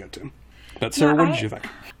 that we'll get to. But Sarah, what did you think?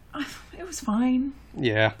 It was fine.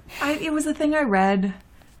 Yeah. It was a thing I read,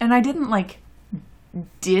 and I didn't,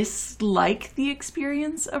 dislike the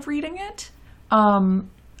experience of reading it.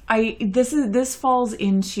 This falls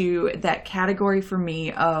into that category for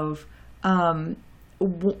me of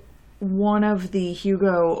one of the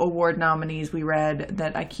Hugo Award nominees we read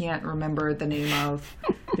that I can't remember the name of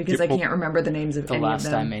because I can't remember the names of any of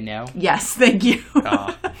them. The Last I May Know? Yes, thank you.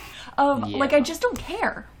 Yeah. I just don't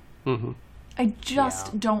care. Mm-hmm. I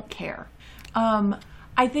just don't care.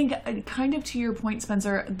 I think, kind of to your point,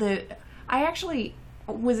 Spencer, I actually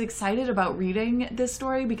was excited about reading this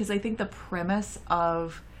story because I think the premise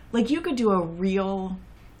of, you could do a real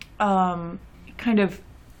kind of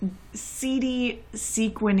seedy,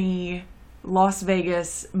 sequiny Las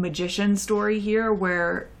Vegas magician story here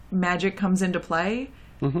where magic comes into play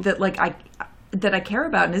that I care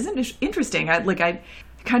about and isn't interesting. I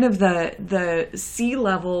kind of the sea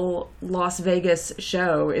level Las Vegas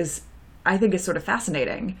show I think is sort of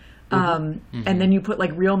fascinating. And then you put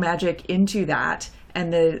real magic into that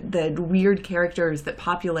and the weird characters that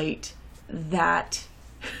populate that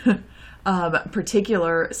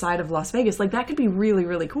particular side of Las Vegas, that could be really,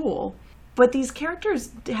 really cool. But these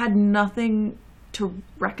characters had nothing to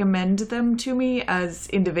recommend them to me as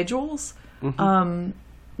individuals.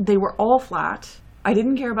 They were all flat. I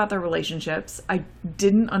didn't care about their relationships. I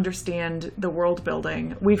didn't understand the world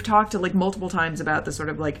building. We've talked multiple times about the sort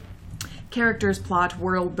of characters, plot,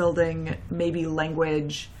 world building, maybe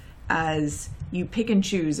language, as you pick and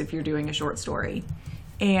choose if you're doing a short story.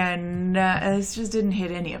 And this just didn't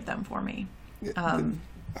hit any of them for me.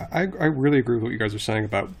 I really agree with what you guys are saying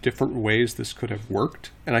about different ways this could have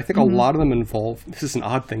worked. And I think a lot of them involve, this is an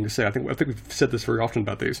odd thing to say, I think we've said this very often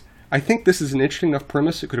about these. I think this is an interesting enough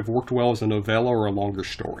premise, it could have worked well as a novella or a longer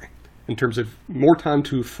story. In terms of more time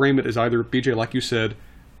to frame it as either, BJ, like you said,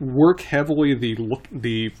 work heavily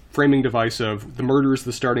the framing device of the murder is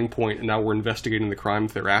the starting point and now we're investigating the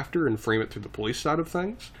crimes thereafter and frame it through the police side of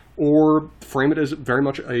things. Or frame it as very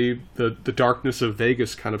much the darkness of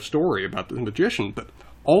Vegas kind of story about the magician. But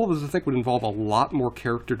all of this, I think, would involve a lot more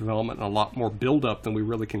character development and a lot more build-up than we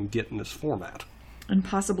really can get in this format. And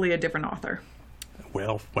possibly a different author.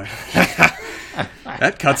 Well,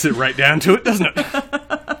 that cuts it right down to it, doesn't it?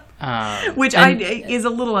 Which is a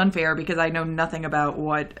little unfair because I know nothing about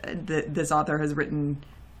what this author has written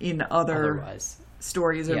in other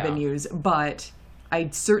stories or venues, but I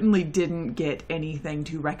certainly didn't get anything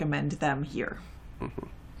to recommend them here.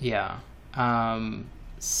 Yeah.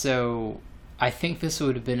 So I think this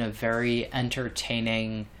would have been a very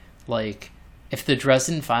entertaining, if the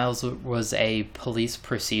Dresden Files was a police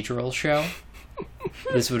procedural show,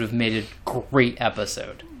 this would have made a great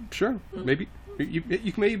episode. Sure. Maybe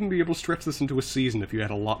you may even be able to stretch this into a season if you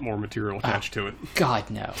had a lot more material attached to it. God,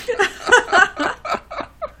 no.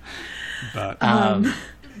 But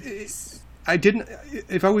I didn't.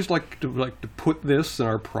 If I was to put this in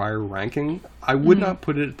our prior ranking, I would not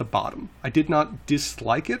put it at the bottom. I did not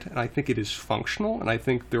dislike it, and I think it is functional. And I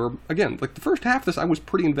think there are, again, the first half of this, I was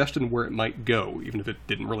pretty invested in where it might go, even if it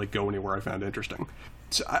didn't really go anywhere I found interesting.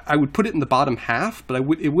 So I would put it in the bottom half, but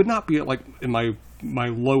it would not be in my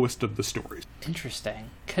lowest of the stories. Interesting,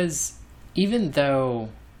 because even though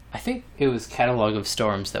I think it was Catalog of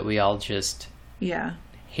Storms that we all just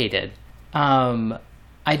hated.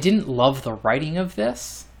 I didn't love the writing of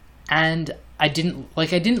this, and I didn't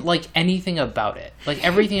like anything about it.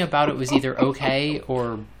 Everything about it was either okay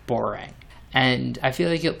or boring. And I feel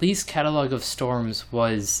like at least Catalog of Storms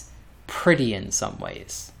was pretty in some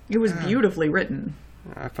ways. It was beautifully written.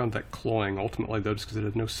 I found that cloying ultimately, though, just because it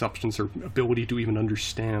had no substance or ability to even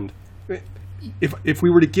understand. If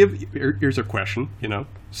we were to give... Here's a question,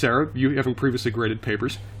 Sarah, you having previously graded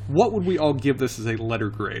papers, what would we all give this as a letter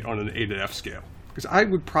grade on an A to F scale? Because I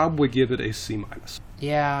would probably give it a C-.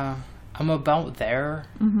 Yeah, I'm about there.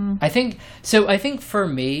 Mm-hmm. I think for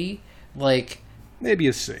me, maybe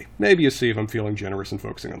a C. Maybe a C if I'm feeling generous and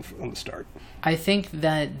focusing on the start. I think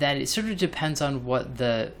that it sort of depends on what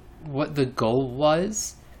the the goal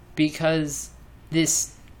was, because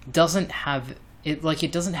this doesn't have it. Like,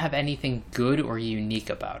 it doesn't have anything good or unique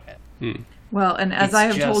about it. Well, and as It's I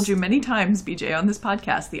have just- told you many times, BJ, on this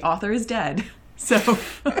podcast, the author is dead. So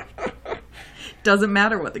doesn't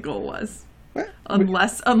matter what the goal was.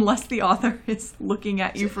 Unless the author is looking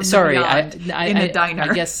at you from Sorry, the beyond in a diner.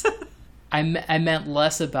 I guess I meant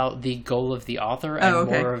less about the goal of the author and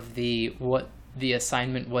okay. more of what the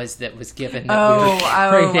assignment was that was given.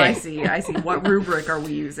 I see. What rubric are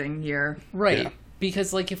we using here? Right. Yeah.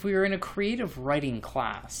 Because, like, if we were in a creative writing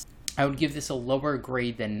class, I would give this a lower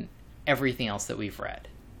grade than everything else that we've read.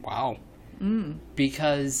 Wow.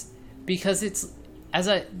 Because it's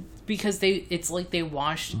it's like they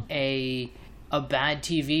watched a bad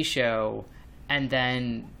TV show and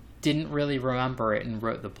then didn't really remember it and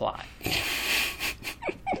wrote the plot.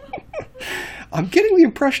 I'm getting the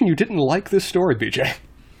impression you didn't like this story, BJ.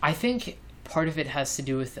 I think part of it has to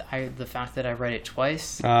do with the fact that I read it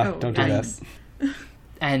twice. Don't do that. nice.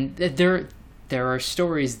 And there are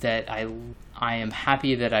stories that I am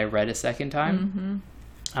happy that I read a second time.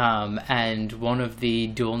 And one of the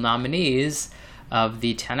dual nominees of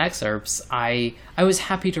the 10 excerpts, I was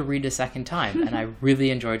happy to read a second time, and I really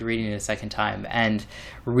enjoyed reading it a second time. And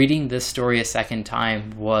reading this story a second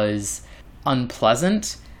time was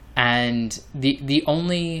unpleasant, and the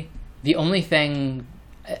only thing,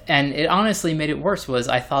 and it honestly made it worse, was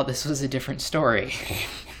I thought this was a different story.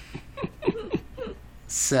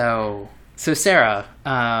 So Sarah,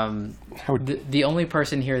 the only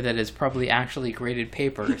person here that has probably actually graded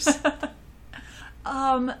papers.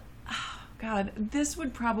 God, this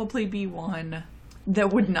would probably be one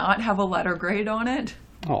that would not have a letter grade on it.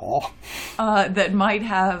 Aw. That might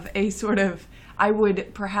have a sort of, I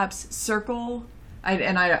would perhaps circle,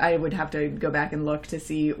 I would have to go back and look to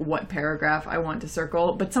see what paragraph I want to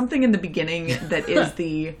circle, but something in the beginning that is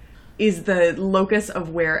the locus of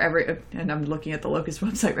where and I'm looking at the Locus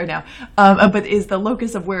website right now, but is the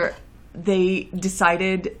locus of where they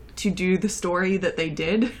decided to do the story that they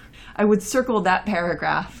did. I would circle that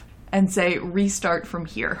paragraph and say, restart from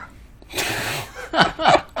here.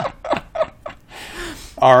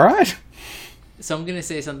 All right. So I'm going to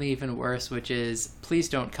say something even worse, which is, please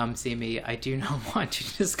don't come see me. I do not want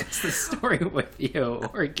to discuss this story with you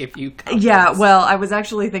or give you comments. Yeah, well, I was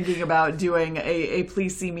actually thinking about doing a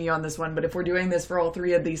please see me on this one, but if we're doing this for all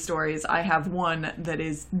three of these stories, I have one that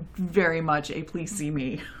is very much a please see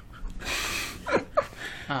me.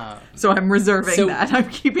 So I'm reserving that. I'm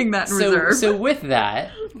keeping that in reserve. So with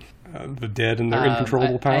that... The dead and their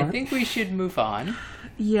uncontrollable power. I think we should move on.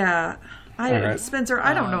 Yeah. right. Spencer,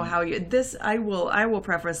 I don't know how you... I will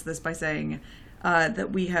preface this by saying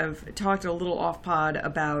that we have talked a little off-pod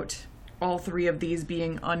about all three of these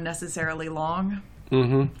being unnecessarily long.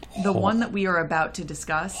 Mm-hmm. The one that we are about to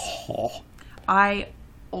discuss, I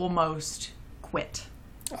almost quit.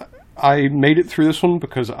 I made it through this one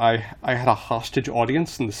because I had a hostage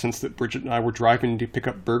audience in the sense that Bridget and I were driving to pick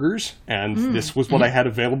up burgers, and this was what I had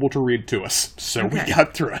available to read to us. So we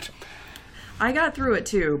got through it. I got through it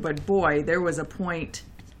too, but boy, there was a point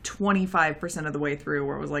 25% of the way through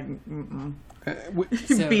where it was like,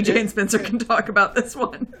 BJ and Spencer can talk about this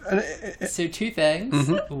one. So two things.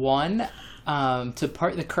 One, to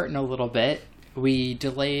part the curtain a little bit, we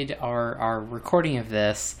delayed our recording of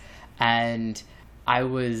this, and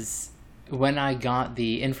when I got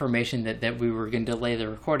the information that we were going to delay the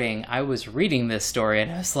recording, I was reading this story,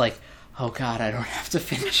 and I was like, oh God, I don't have to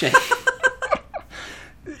finish it.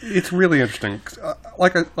 It's really interesting.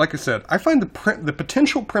 Like I said, I find the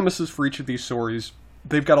potential premises for each of these stories,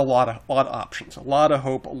 they've got a lot of options, a lot of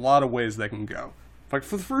hope, a lot of ways they can go. Like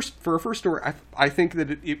for a first story, I think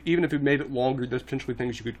that even if it made it longer, there's potentially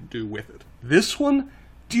things you could do with it. This one,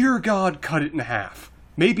 dear God, cut it in half.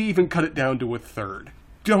 Maybe even cut it down to a third.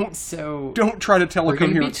 Don't try to tell a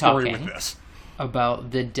coherent story with this.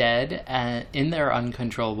 About the dead in their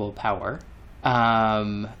uncontrollable power.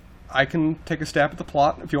 I can take a stab at the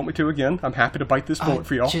plot if you want me to again. I'm happy to bite this bullet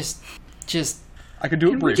for y'all. Just I can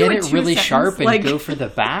do it briefly. Get it really sharp and go for the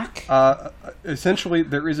back. Essentially,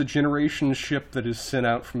 there is a generation ship that is sent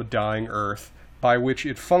out from a dying Earth, by which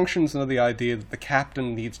it functions under the idea that the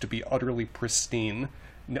captain needs to be utterly pristine,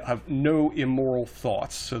 have no immoral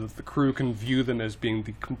thoughts, so that the crew can view them as being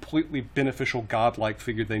the completely beneficial godlike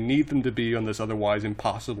figure they need them to be on this otherwise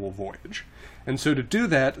impossible voyage. And so to do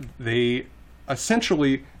that, they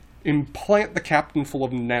essentially implant the captain full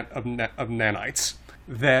of nanites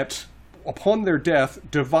that, upon their death,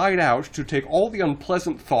 divide out to take all the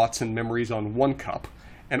unpleasant thoughts and memories on one cup,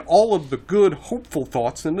 and all of the good, hopeful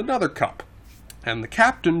thoughts in another cup. And the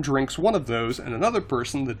captain drinks one of those, and another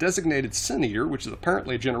person, the designated Sin Eater, which is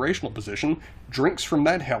apparently a generational position, drinks from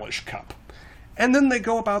that hellish cup. And then they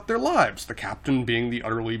go about their lives, the captain being the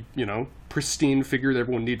utterly, pristine figure that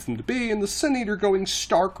everyone needs them to be, and the Sin Eater going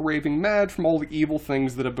stark raving mad from all the evil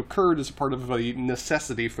things that have occurred as a part of a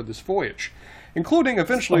necessity for this voyage. Including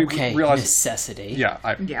eventually realizing... necessity.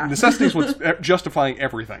 Yeah. Necessity is what's justifying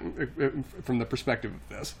everything from the perspective of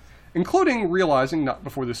this. Including realizing, not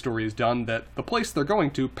before this story is done, that the place they're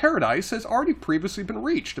going to, Paradise, has already previously been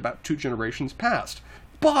reached, about 2 generations past,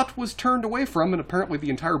 but was turned away from and apparently the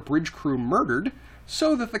entire bridge crew murdered,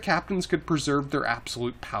 so that the captains could preserve their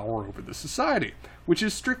absolute power over the society, which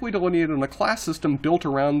is strictly delineated in a class system built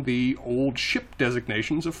around the old ship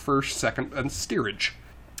designations of first, second, and steerage.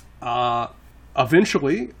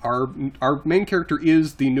 Eventually, our main character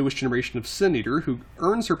is the newest generation of Sin Eater, who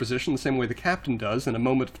earns her position the same way the captain does in a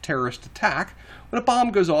moment of terrorist attack, when a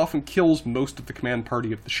bomb goes off and kills most of the command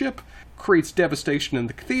party of the ship, creates devastation in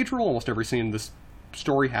the cathedral. Almost every scene in this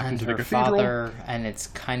story happens in a cathedral. Father, and it's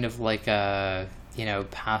kind of like a,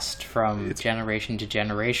 passed from generation to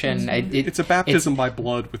generation. It's a baptism by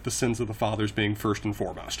blood, with the sins of the fathers being first and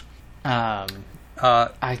foremost.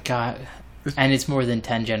 And it's more than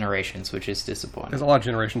 10 generations, which is disappointing. There's a lot of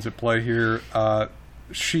generations at play here. At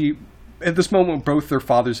this moment, both their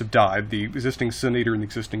fathers have died, the existing Sin Eater and the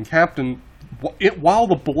existing captain. While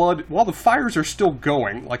the fires are still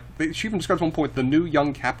going, she even describes at one point the new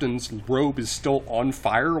young captain's robe is still on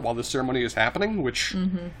fire while the ceremony is happening, which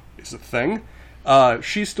is a thing.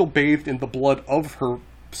 She's still bathed in the blood of her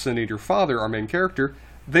Sin Eater father, our main character.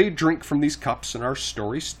 They drink from these cups, and our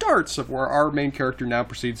story starts, of where our main character now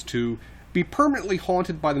proceeds to be permanently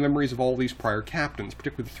haunted by the memories of all these prior captains,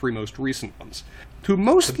 particularly the 3 most recent ones. The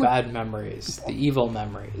bad memories, the evil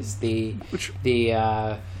memories, the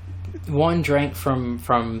one drank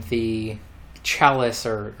from the chalice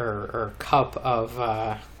or cup of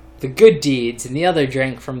the good deeds, and the other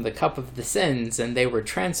drank from the cup of the sins, and they were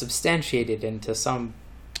transubstantiated into some...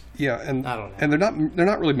 Yeah, and I don't know. And they're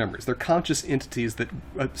not really memories. They're conscious entities that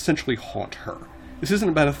essentially haunt her. This isn't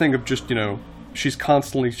about a thing of just,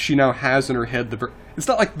 she now has in her head it's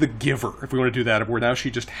not like The Giver, if we want to do that, where now she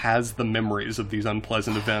just has the memories of these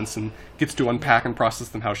unpleasant events and gets to unpack and process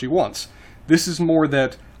them how she wants. This is more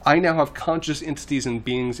that I now have conscious entities and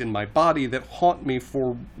beings in my body that haunt me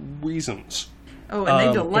for reasons. Oh, and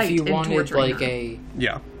they delight in torturing her. If you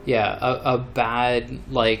wanted, a bad,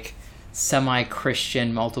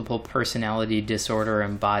 semi-Christian multiple personality disorder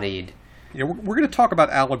embodied. Yeah, we're going to talk about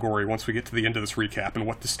allegory once we get to the end of this recap and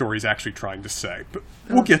what the story is actually trying to say. But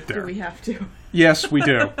we'll get there. Do we have to? Yes, we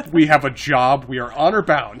do. We have a job. We are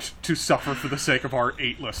honor-bound to suffer for the sake of our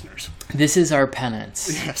 8 listeners. This is our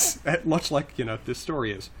penance. Yes, much like, this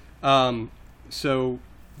story is. So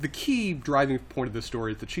the key driving point of this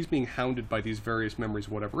story is that she's being hounded by these various memories,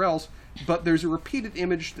 whatever else, but there's a repeated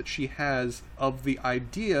image that she has of the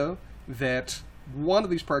idea that one of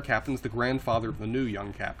these prior captains, the grandfather of the new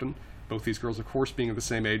young captain, both these girls, of course, being of the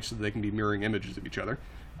same age so they can be mirroring images of each other,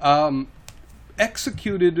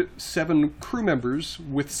 executed 7 crew members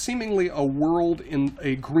with seemingly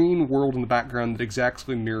a green world in the background that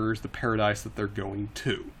exactly mirrors the paradise that they're going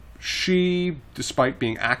to. She, despite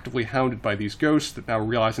being actively hounded by these ghosts, that now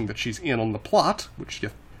realizing that she's in on the plot, which you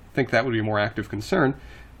think that would be a more active concern,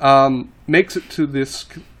 makes it to this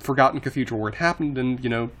forgotten cathedral where it happened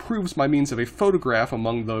and, proves by means of a photograph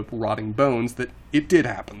among the rotting bones that it did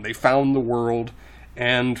happen. They found the world,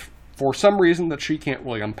 and for some reason that she can't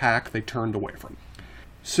really unpack, they turned away from.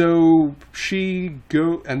 So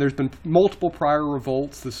and there's been multiple prior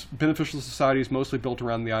revolts. This beneficial society is mostly built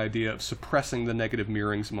around the idea of suppressing the negative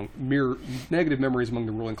negative memories among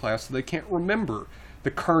the ruling class so they can't remember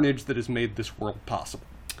the carnage that has made this world possible.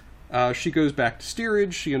 She goes back to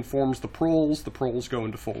steerage, she informs the proles go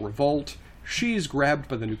into full revolt. She's grabbed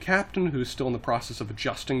by the new captain, who's still in the process of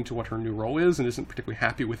adjusting to what her new role is and isn't particularly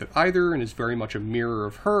happy with it either, and is very much a mirror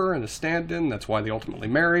of her and a stand-in. That's why they ultimately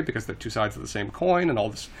marry, because they're 2 sides of the same coin, and all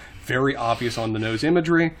this very obvious on-the-nose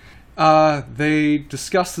imagery. They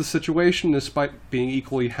discuss the situation despite being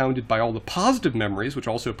equally hounded by all the positive memories, which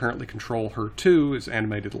also apparently control her too, as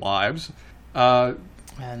animated lives.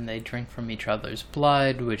 And they drink from each other's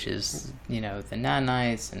blood, which is, the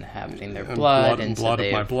nanites inhabiting their blood. And blood so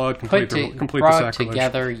of my blood, complete the brought sacrilege.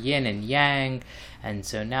 Together yin and yang, and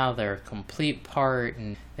so now they're a complete part,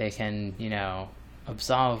 and they can,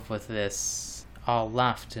 absolve with this all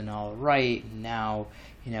left and all right, and now,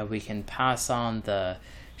 we can pass on the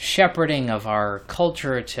shepherding of our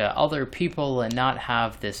culture to other people and not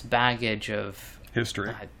have this baggage of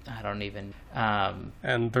history. I don't even...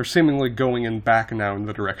 And they're seemingly going back now in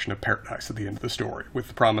the direction of paradise at the end of the story, with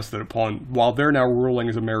the promise that while they're now ruling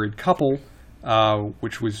as a married couple,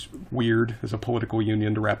 which was weird as a political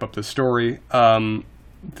union to wrap up this story,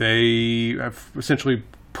 they have essentially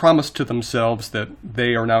promised to themselves that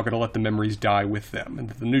they are now going to let the memories die with them, and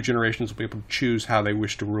that the new generations will be able to choose how they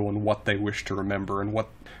wish to rule and what they wish to remember and what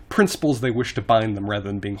principles they wish to bind them rather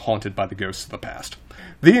than being haunted by the ghosts of the past.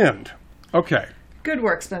 The end. Okay. Good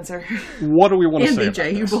work, Spencer. What do we want to and say BJ,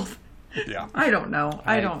 about you this? both. Yeah. I don't know.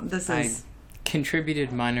 I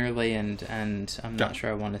contributed minorly, and I'm not sure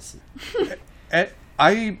I want to...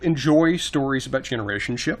 I enjoy stories about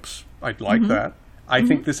generation ships. I like that. I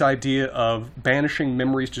think this idea of banishing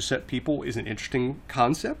memories to set people is an interesting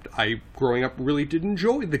concept. I, growing up, really did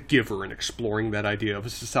enjoy The Giver and exploring that idea of a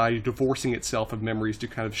society divorcing itself of memories to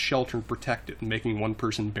kind of shelter and protect it and making one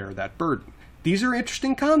person bear that burden. These are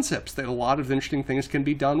interesting concepts that a lot of interesting things can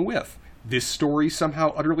be done with. This story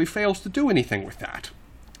somehow utterly fails to do anything with that.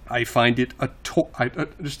 I find it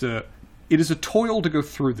it is a toil to go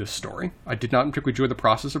through this story. I did not particularly enjoy the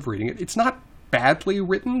process of reading it. It's not badly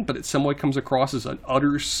written, but it somewhat comes across as an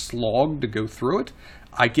utter slog to go through it.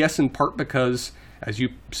 I guess in part because, as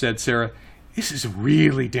you said, Sarah, this is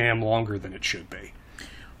really damn longer than it should be.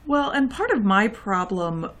 Well, and part of my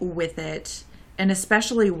problem with it, and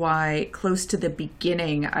especially why close to the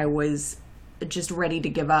beginning I was just ready to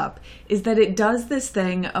give up, is that it does this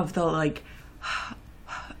thing of the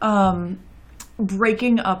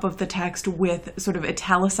breaking up of the text with sort of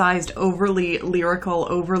italicized, overly lyrical,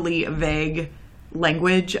 overly vague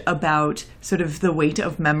language about sort of the weight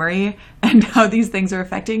of memory and how these things are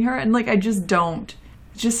affecting her. And I just don't.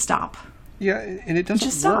 Just stop. Yeah, and it doesn't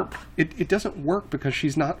just work. Stop. It doesn't work because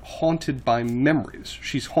she's not haunted by memories.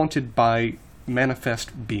 She's haunted by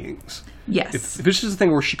manifest beings. Yes. If this is the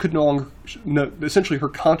thing where she could no longer... essentially, her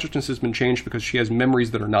consciousness has been changed because she has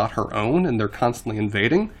memories that are not her own and they're constantly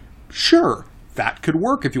invading. Sure, that could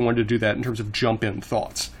work if you wanted to do that in terms of jump-in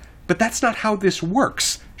thoughts. But that's not how this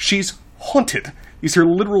works. She's haunted. These are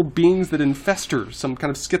literal beings that infest her, some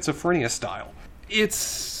kind of schizophrenia style.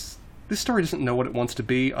 This story doesn't know what it wants to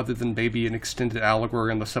be, other than maybe an extended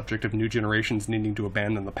allegory on the subject of new generations needing to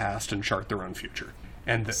abandon the past and chart their own future.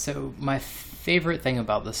 So my favorite thing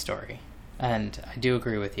about this story, and I do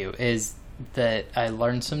agree with you, is that I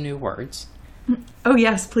learned some new words. Oh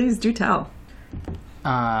yes, please do tell.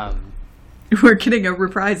 We're getting a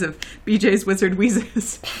reprise of BJ's Wizard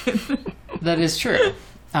Wheezes. That is true.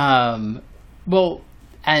 Well,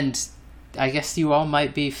 and I guess you all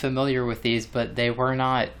might be familiar with these, but they were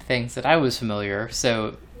not things that I was familiar.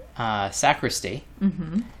 So, sacristy,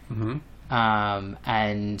 and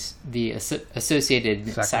the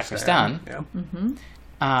associated sacristan. Yeah.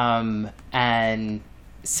 And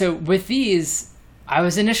so with these, I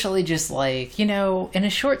was initially just like, in a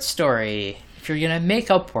short story, if you're going to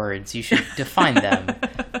make up words, you should define them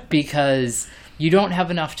because you don't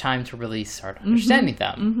have enough time to really start understanding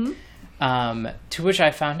them. To which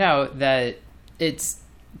I found out that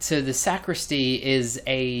the sacristy is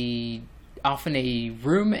often a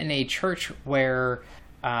room in a church where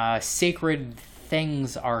sacred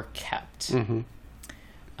things are kept.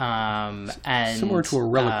 And similar to a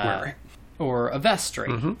reliquary. Or a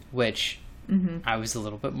vestry, which I was a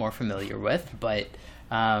little bit more familiar with, but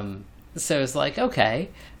so it's like, okay.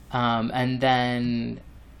 And then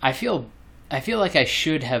I feel like I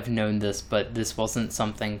should have known this, but this wasn't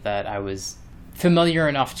something that I was familiar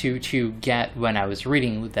enough to get when I was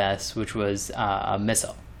reading this, which was a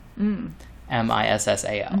missal. Missal.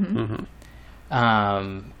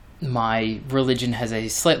 My religion has a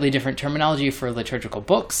slightly different terminology for liturgical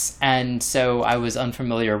books, and so I was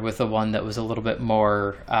unfamiliar with the one that was a little bit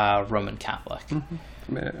more Roman Catholic. I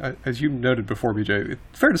mean, as you noted before, BJ,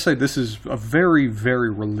 it's fair to say this is a very,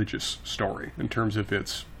 very religious story in terms of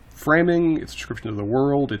its framing, its description of the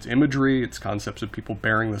world, its imagery, its concepts of people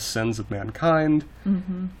bearing the sins of mankind.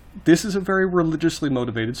 This is a very religiously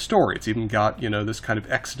motivated story. It's even got, this kind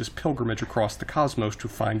of Exodus pilgrimage across the cosmos to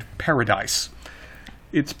find paradise.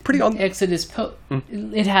 It's pretty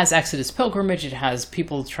It has Exodus pilgrimage. It has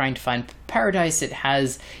people trying to find paradise. It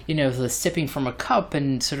has, the sipping from a cup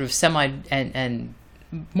and sort of and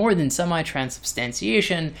more than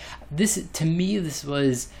semi-transubstantiation. To me, this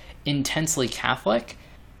was intensely Catholic,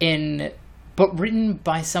 but written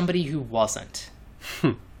by somebody who wasn't.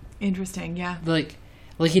 Interesting, yeah. Like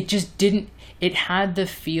it just didn't. It had the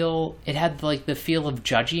feel. It had the feel of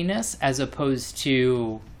judginess as opposed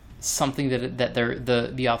to something that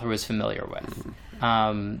the author was familiar with.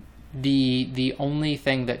 The only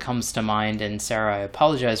thing that comes to mind, and Sarah, I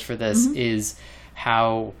apologize for this, is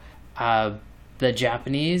how the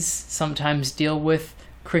Japanese sometimes deal with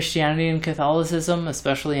Christianity and Catholicism,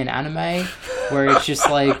 especially in anime, where it's just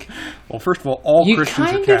like... Well, first of all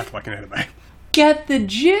Christians are Catholic in anime. Get the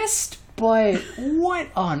gist, but what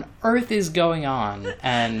on earth is going on?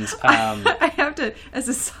 And I have to, as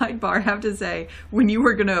a sidebar, I have to say, when you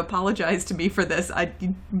were going to apologize to me for this, I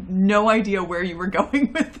had no idea where you were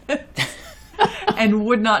going with it, and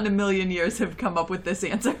would not in a million years have come up with this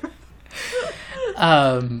answer.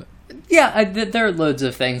 There are loads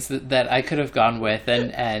of things that I could have gone with,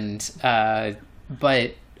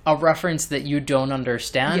 but a reference that you don't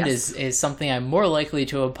understand is something I'm more likely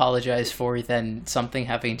to apologize for than something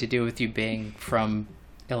having to do with you being from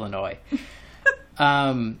Illinois.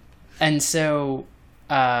 And so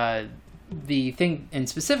the thing in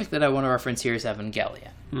specific that I want to reference here is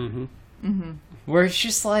Evangelion. Mm-hmm. Mm-hmm. Where it's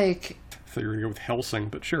just like... I thought you were going to go with Hellsing,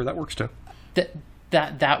 but sure, that works too.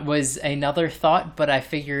 That was another thought, but I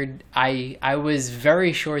figured I was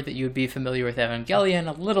very sure that you'd be familiar with Evangelion,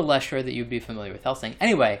 a little less sure that you'd be familiar with Hellsing.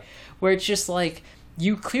 Anyway, where it's just like,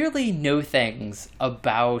 you clearly know things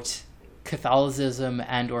about Catholicism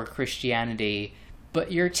and or Christianity,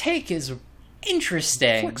 but your take is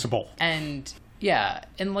interesting. Flexible. And yeah,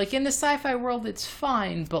 and like in the sci-fi world it's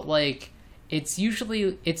fine, but like it's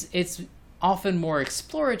usually it's often more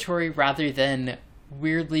exploratory rather than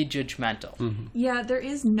weirdly judgmental. Mm-hmm. Yeah, there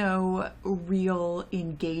is no real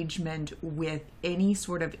engagement with any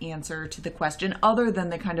sort of answer to the question other than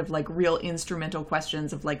the kind of like real instrumental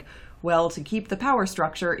questions of like, well, to keep the power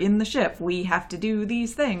structure in the ship, we have to do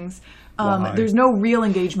these things. There's no real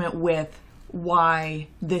engagement with why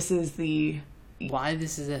this is a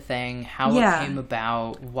thing, how it came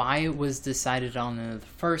about, why it was decided on in the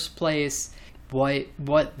first place,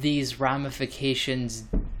 what these ramifications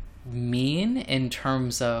mean in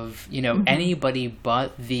terms of, anybody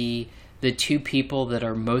but the two people that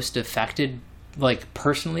are most affected, like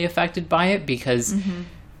personally affected by it, because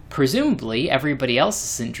presumably everybody else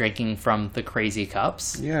isn't drinking from the crazy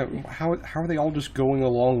cups. Yeah, how are they all just going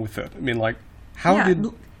along with it? I mean, like, how did...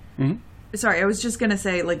 Mm-hmm. Sorry, I was just going to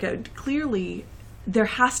say, like, clearly there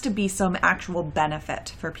has to be some actual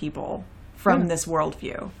benefit for people from this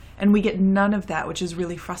worldview. And we get none of that, which is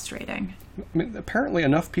really frustrating. I mean, apparently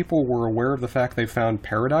enough people were aware of the fact they found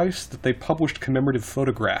paradise that they published commemorative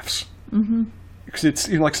photographs. Mm-hmm. Because it's,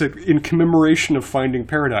 like I said, in commemoration of finding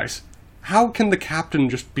paradise. How can the captain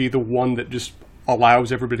just be the one that just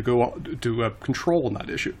allows everybody to go to control on that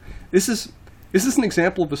issue? This is an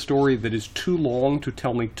example of a story that is too long to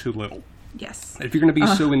tell me too little. Yes. If you're going to be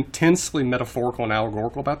so intensely metaphorical and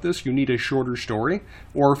allegorical about this, you need a shorter story.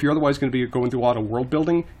 Or if you're otherwise going to be going through a lot of world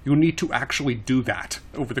building, you need to actually do that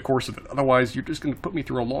over the course of it. Otherwise, you're just going to put me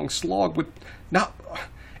through a long slog with not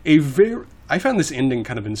a very... I found this ending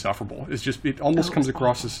kind of insufferable. It's just, it almost comes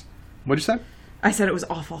across as... What'd you say? I said it was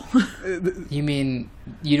awful. You mean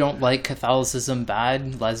you don't like Catholicism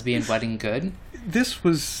bad, lesbian wedding good? This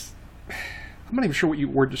was... I'm not even sure what you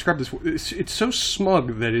word to describe this. It's so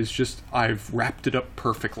smug that it's just, I've wrapped it up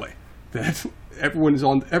perfectly. That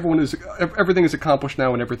everything is accomplished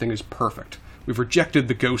now and everything is perfect. We've rejected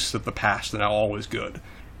the ghosts of the past and now all is good.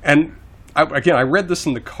 And I read this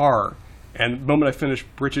in the car, and the moment I finished,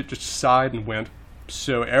 Bridget just sighed and went,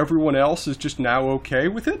 so everyone else is just now okay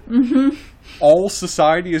with it? Mm-hmm. All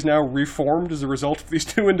society is now reformed as a result of these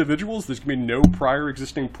two individuals? There's going to be no prior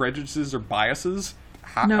existing prejudices or biases?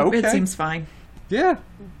 No, it seems fine. Yeah,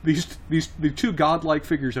 the two godlike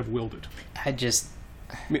figures have willed it. I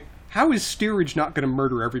mean, how is Steerage not going to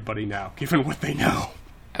murder everybody now, given what they know?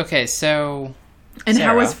 Okay, so... And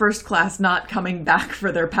Sarah. How is First Class not coming back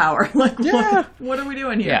for their power? Like, what are we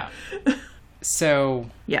doing here? Yeah. So...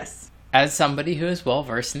 Yes. As somebody who is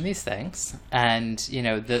well-versed in these things, and,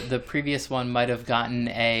 the previous one might have gotten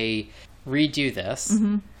a redo this,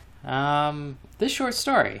 this short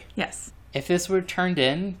story... Yes. If this were turned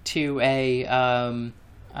into a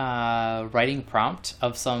writing prompt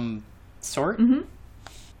of some sort,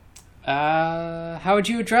 how would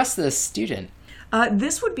you address this student?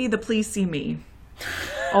 This would be the please see me.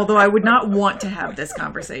 Although I would not want to have this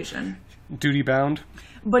conversation. Duty bound?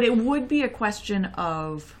 But it would be a question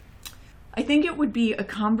of... I think it would be a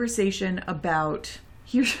conversation about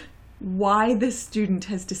why this student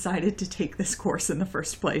has decided to take this course in the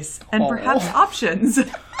first place. And perhaps options...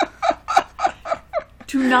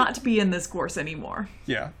 to not be in this course anymore.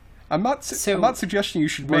 Yeah. I'm not suggesting you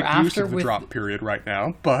should make use of the drop period right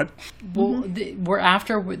now, but... Well, we're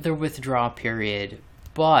after the withdraw period,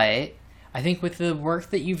 but I think with the work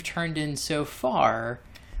that you've turned in so far,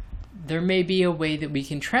 there may be a way that we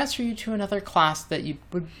can transfer you to another class that you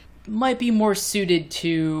might be more suited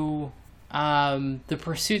to the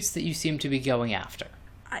pursuits that you seem to be going after.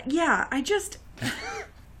 Yeah, I just...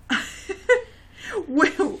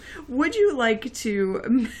 Would you like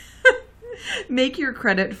to make your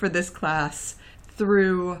credit for this class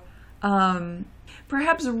through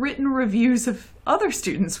perhaps written reviews of other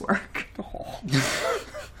students' work?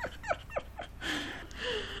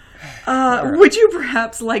 Would you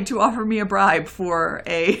perhaps like to offer me a bribe for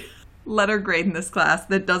a letter grade in this class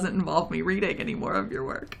that doesn't involve me reading any more of your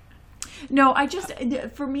work? No,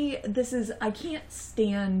 for me, I can't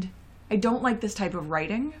stand, I don't like this type of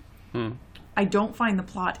writing. I don't find the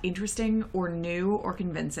plot interesting or new or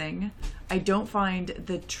convincing. I don't find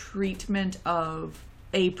the treatment of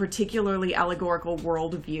a particularly allegorical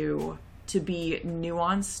worldview to be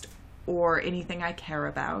nuanced or anything I care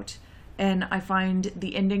about. And I find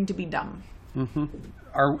the ending to be dumb.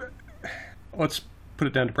 Let's put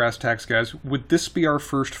it down to brass tacks, guys. Would this be our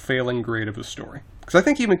first failing grade of the story? Because I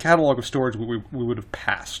think even Catalog of Stories we would have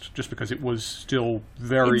passed, just because it was still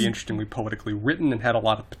very interestingly poetically written and had a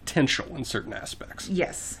lot of potential in certain aspects.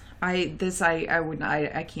 Yes. I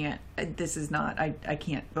can't. This is not. I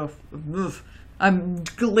can't. I'm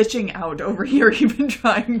glitching out over here even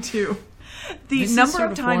trying to. The number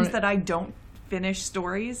of times that I don't finish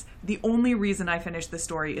stories, the only reason I finish the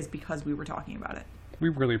story is because we were talking about it. We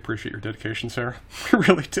really appreciate your dedication, Sarah. We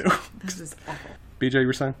really do. This is awful. BJ, you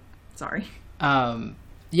were saying? Sorry.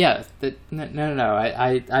 Yeah. No.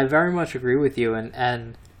 I very much agree with you,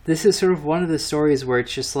 and this is sort of one of the stories where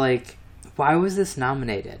it's just like, why was this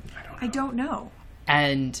nominated? I don't know.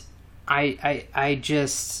 And I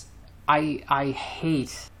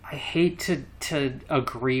hate to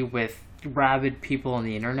agree with rabid people on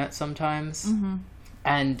the internet sometimes. Mm-hmm.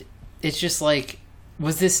 And it's just like,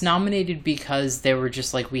 was this nominated because they were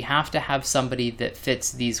just like, we have to have somebody that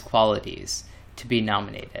fits these qualities to be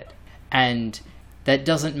nominated? And that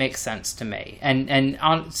doesn't make sense to me.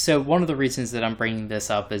 So one of the reasons that I'm bringing this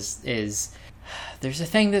up is there's a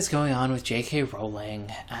thing that's going on with J.K.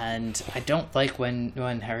 Rowling, and I don't like when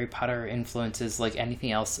Harry Potter influences like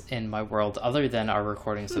anything else in my world other than our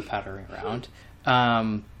recordings of Pottering Around.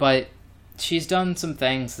 But she's done some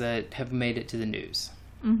things that have made it to the news.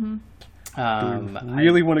 Mm-hmm. Do we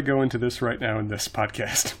really want to go into this right now in this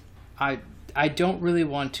podcast? I don't really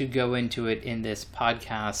want to go into it in this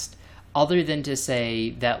podcast, other than to say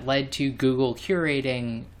that led to Google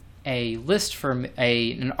curating a list from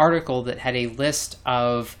an article that had a list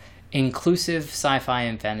of inclusive sci-fi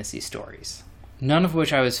and fantasy stories, none of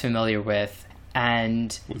which I was familiar with.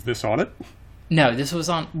 And was this on it? No, this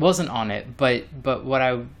wasn't on it. But what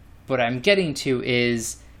I'm getting to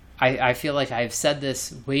is I feel like I've said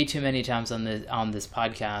this way too many times on this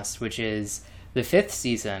podcast, which is the 5th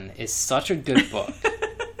season is such a good book.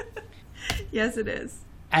 Yes, it is.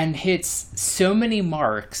 And hits so many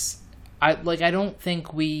marks. I don't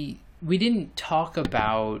think we didn't talk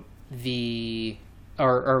about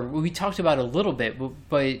or we talked about a little bit,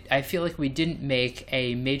 but I feel like we didn't make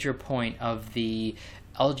a major point of the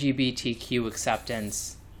LGBTQ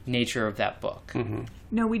acceptance nature of that book. Mm-hmm.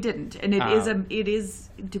 No, we didn't, and it is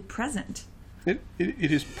present. It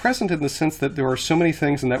is present in the sense that there are so many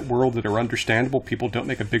things in that world that are understandable. People don't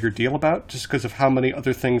make a bigger deal about just because of how many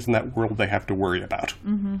other things in that world they have to worry about.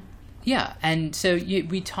 Mm-hmm. Yeah, and so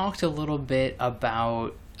we talked a little bit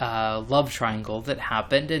about love triangle that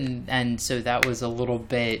happened, and so that was a little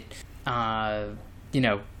bit, one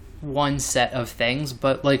set of things,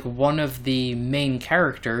 but like one of the main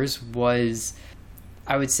characters was,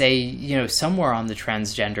 I would say, somewhere on the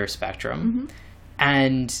transgender spectrum, mm-hmm.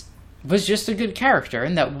 and was just a good character,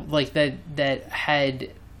 and that had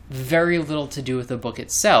very little to do with the book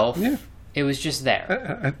itself. Yeah. It was just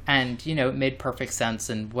there, and it made perfect sense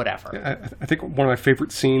and whatever. I think one of my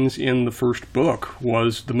favorite scenes in the first book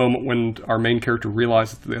was the moment when our main character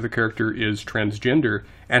realizes that the other character is transgender,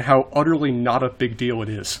 and how utterly not a big deal it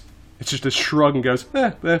is. It's just a shrug and goes,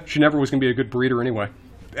 she never was going to be a good breeder anyway.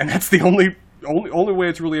 And that's the only way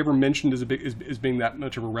it's really ever mentioned as being that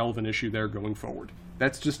much of a relevant issue there going forward.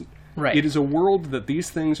 That's just... Right. It is a world that these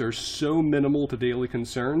things are so minimal to daily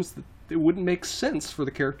concerns that it wouldn't make sense for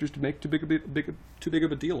the characters to make too big of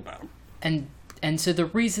a deal about them. And so the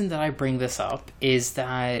reason that I bring this up is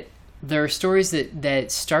that there are stories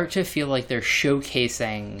that start to feel like they're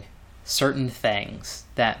showcasing certain things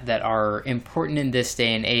that are important in this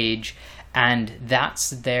day and age, and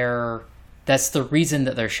that's the reason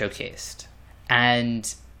that they're showcased.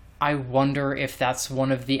 And I wonder if that's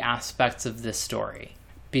one of the aspects of this story,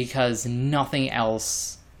 because nothing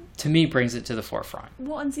else, to me, brings it to the forefront.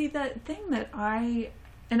 Well, and see, that thing that I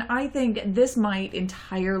think this might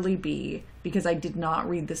entirely be because I did not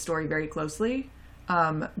read the story very closely,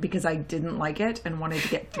 because I didn't like it and wanted to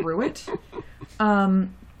get through it.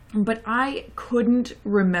 But I couldn't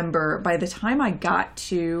remember, by the time I got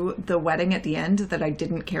to the wedding at the end that I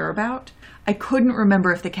didn't care about, I couldn't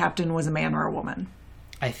remember if the captain was a man or a woman.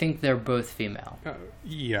 I think they're both female.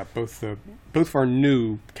 Yeah, both of our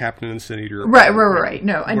new captain and senator. Right.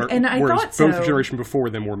 No, and I thought so. Both the generation before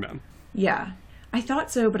them were men. Yeah, I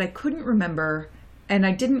thought so, but I couldn't remember, and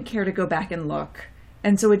I didn't care to go back and look.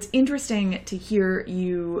 And so it's interesting to hear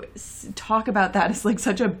you talk about that as like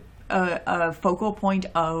such a focal point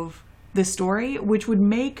of the story, which would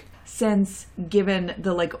make sense given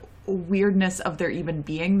the like weirdness of there even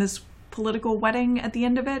being this political wedding at the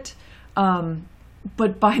end of it.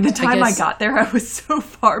 But by the time I got there, I was so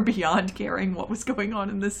far beyond caring what was going on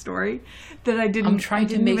in this story that I didn't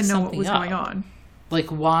even know what was going on. Like,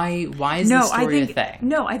 why is this story a thing?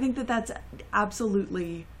 No, I think that that's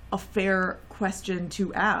absolutely a fair question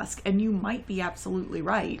to ask. And you might be absolutely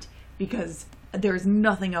right, because there's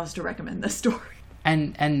nothing else to recommend this story.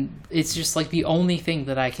 And it's just like the only thing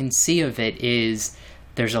that I can see of it is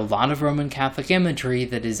there's a lot of Roman Catholic imagery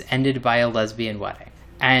that is ended by a lesbian wedding.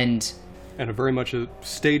 And a very much a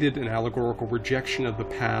stated and allegorical rejection of the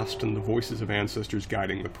past and the voices of ancestors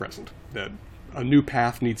guiding the present. That a new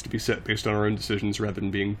path needs to be set based on our own decisions rather than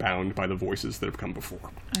being bound by the voices that have come before.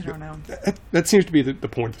 I don't know. That seems to be the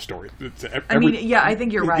point of the story. I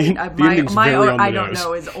think you're right. I don't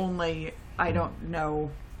know is only I don't know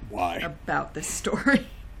why about this story.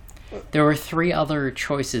 There were 3 other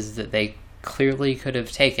choices that they clearly could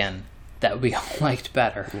have taken that we all liked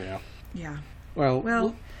better. Yeah.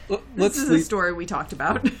 Well, this is a story we talked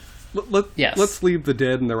about. Let's leave the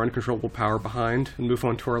dead and their uncontrollable power behind and move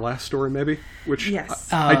on to our last story, maybe. Which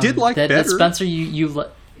yes. I did like better. Spencer,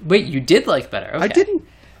 wait, you did like better. Okay.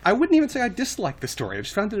 I wouldn't even say I disliked the story. I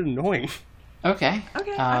just found it annoying. Okay.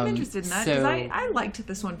 I'm interested in that, because I liked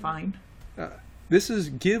this one fine. This is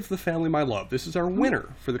Give the Family My Love. This is our winner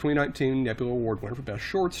for the 2019 Nebula Award winner for Best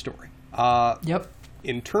Short Story. Yep.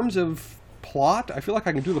 In terms of plot, I feel like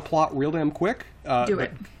I can do the plot real damn quick. Do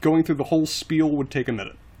it. Going through the whole spiel would take a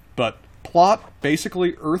minute. But plot,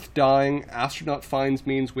 basically Earth dying, astronaut finds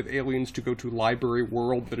means with aliens to go to library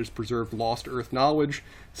world that has preserved lost Earth knowledge,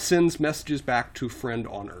 sends messages back to friend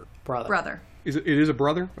on Earth. Brother. It is a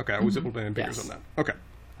brother? Okay, I was able to be ambiguous on that. Okay.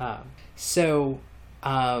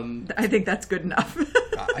 I think that's good enough.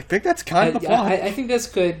 I think that's kind of the plot. I think that's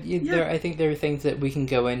good. I think there are things that we can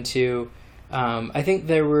go into. I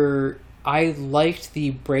think I liked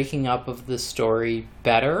the breaking up of the story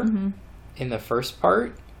better in the first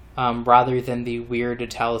part, rather than the weird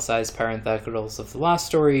italicized parentheticals of the last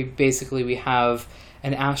story. Basically, we have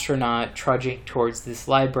an astronaut trudging towards this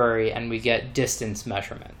library, and we get distance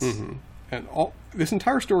measurements. Mm-hmm. And this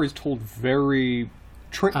entire story is told very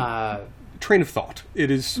train of thought. It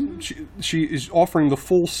is she is offering the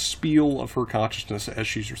full spiel of her consciousness as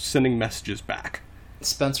she's sending messages back.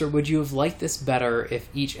 Spencer, would you have liked this better if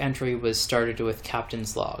each entry was started with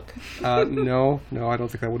Captain's Log? No, I don't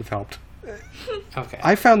think that would have helped. Okay.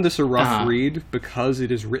 I found this a rough read because it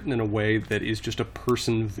is written in a way that is just a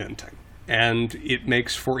person venting. And it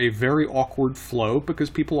makes for a very awkward flow because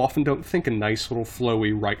people often don't think in nice little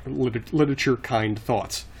flowy literature kind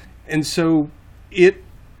thoughts. And so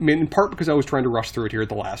in part because I was trying to rush through it here at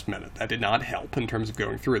the last minute. That did not help in terms of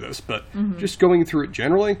going through this, but just going through it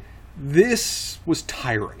generally, this was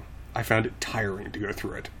tiring. I found it tiring to go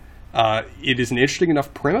through it. It is an interesting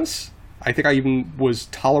enough premise. I think I even was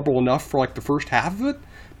tolerable enough for like the first half of it,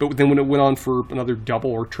 but then when it went on for another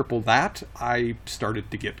double or triple that, I started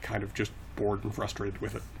to get kind of just bored and frustrated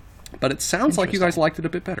with it. But it sounds like you guys liked it a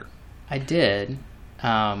bit better. I did.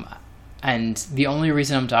 And the only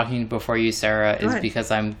reason I'm talking before you, Sarah, is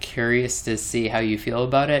because I'm curious to see how you feel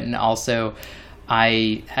about it. And also,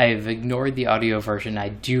 I've ignored the audio version. I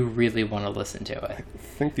do really want to listen to it. I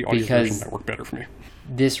think the audio version might work better for me.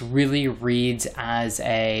 This really reads as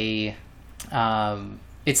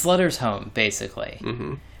it's letters home, basically.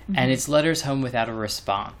 And it's letters home without a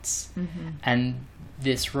response. And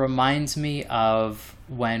this reminds me of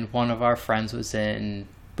when one of our friends was in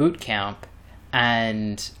boot camp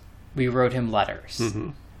and we wrote him letters.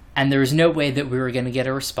 And there was no way that we were going to get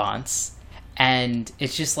a response. And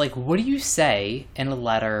it's just like, what do you say in a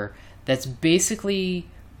letter that's basically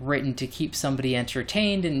written to keep somebody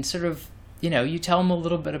entertained and sort of, you tell them a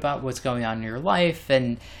little bit about what's going on in your life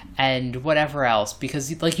and whatever else, because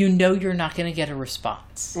you're not going to get a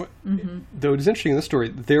response. Though it is interesting in this story,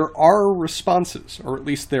 there are responses, or at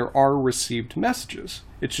least there are received messages.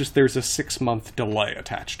 It's just there's a 6-month delay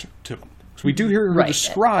attached to them. So we do hear her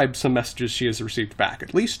describe some messages she has received back,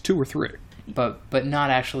 at least 2 or 3. but not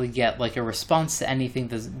actually get like a response to anything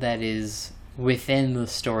that is within the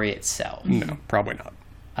story itself. No, probably not.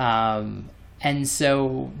 And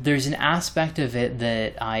so there's an aspect of it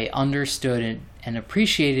that I understood and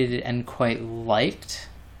appreciated and quite liked.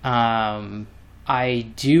 I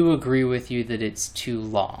do agree with you that it's too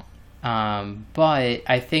long. But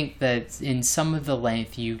I think that in some of the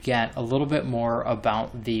length, you get a little bit more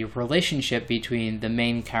about the relationship between the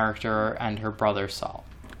main character and her brother Saul.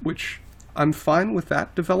 Which, I'm fine with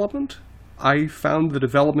that development. I found the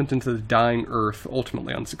development into the dying Earth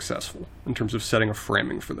ultimately unsuccessful in terms of setting a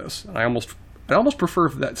framing for this. And I almost prefer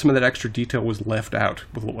if that some of that extra detail was left out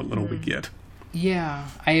with what little we get. Yeah,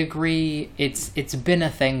 I agree. It's been a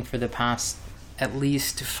thing for the past at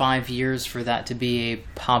least 5 years for that to be a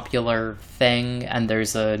popular thing, and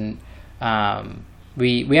there's an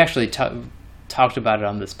we actually talked about it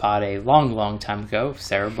on this pod a long time ago,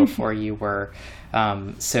 Sarah, before you were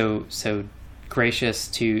so gracious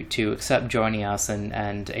to accept joining us,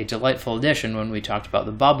 and a delightful addition when we talked about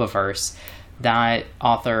the Bobaverse. That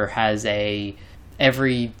author has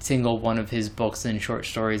every single one of his books and short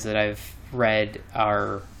stories that I've read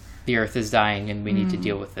are The Earth is Dying and we need to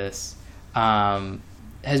deal with this,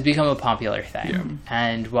 has become a popular thing. Yeah.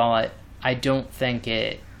 And while I don't think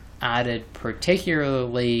it added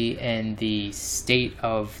particularly in the state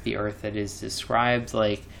of the Earth that is described,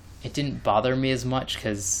 like, it didn't bother me as much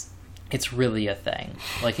because it's really a thing.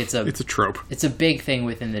 Like, it's a trope. It's a big thing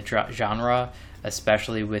within the genre,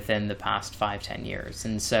 especially within the past 5-10 years.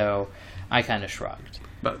 And so I kind of shrugged.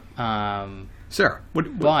 But Sarah,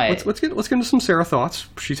 let's get into some Sarah thoughts.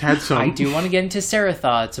 She's had some. I do want to get into Sarah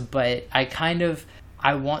thoughts, but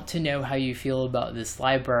I want to know how you feel about this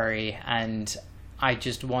library, and I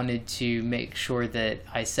just wanted to make sure that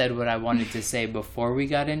I said what I wanted to say before we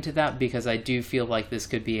got into that, because I do feel like this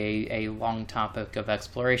could be a long topic of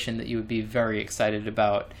exploration that you would be very excited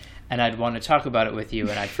about, and I'd want to talk about it with you,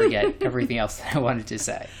 and I'd forget everything else that I wanted to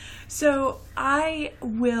say. So I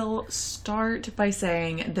will start by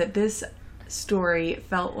saying that this story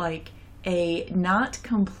felt like a not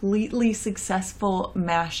completely successful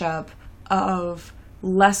mashup of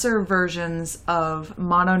lesser versions of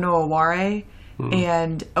Mono no Aware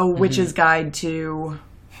and A Witch's Guide to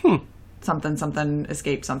something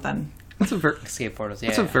escape something. That's a very escape portals. Yeah,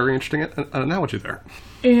 that's a very interesting analogy there.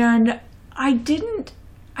 And I didn't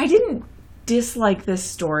dislike this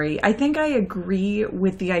story. I think I agree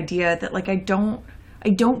with the idea that, like, I don't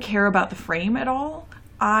care about the frame at all.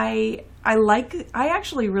 I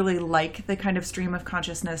actually really like the kind of stream of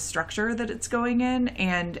consciousness structure that it's going in,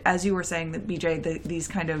 and as you were saying, that BJ, these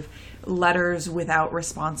kind of letters without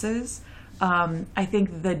responses. I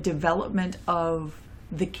think the development of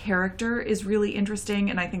the character is really interesting,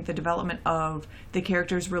 and I think the development of the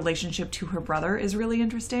character's relationship to her brother is really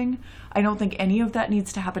interesting. I don't think any of that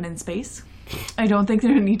needs to happen in space. I don't think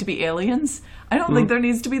there need to be aliens. I don't think there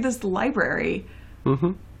needs to be this library.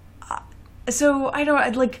 So I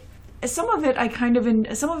don't like some of it.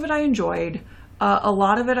 Some of it I enjoyed. A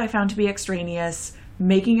lot of it I found to be extraneous,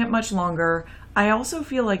 making it much longer. I also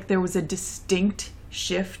feel like there was a distinct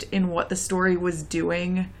shift in what the story was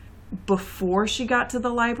doing before she got to the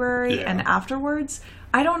library and afterwards.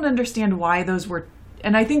 I don't understand why those were,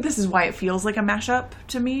 and I think this is why it feels like a mashup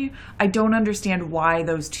to me. I don't understand why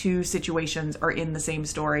those two situations are in the same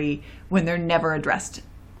story when they're never addressed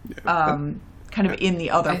kind of in the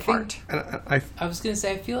other part. I was going to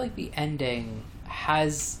say, I feel like the ending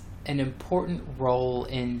has an important role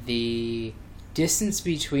in the distance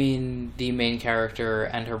between the main character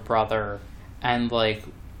and her brother, and like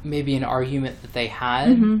maybe an argument that they had,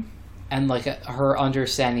 and like her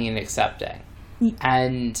understanding and accepting.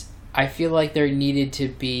 And I feel like there needed to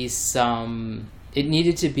be it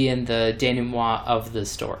needed to be in the denouement of the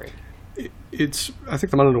story. I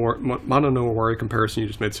think the Mono no Aware comparison you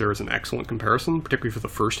just made, Sarah, is an excellent comparison, particularly for the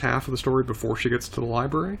first half of the story before she gets to the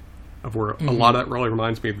library, of where a lot of that really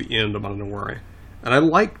reminds me of the end of Mono no Aware. And I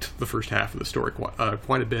liked the first half of the story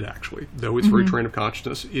quite a bit, actually. Though it's very train of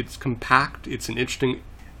consciousness, it's compact, it's an interesting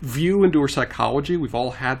view into her psychology. We've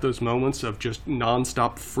all had those moments of just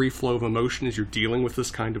nonstop free flow of emotion as you're dealing with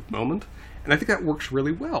this kind of moment. And I think that works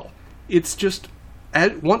really well. It's just,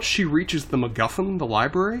 once she reaches the MacGuffin, the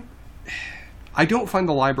library, I don't find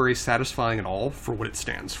the library satisfying at all for what it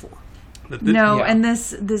stands for. And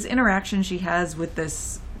this interaction she has with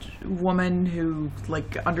this woman who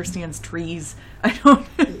like understands trees,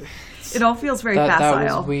 it all feels very facile.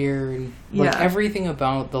 That was weird. Like everything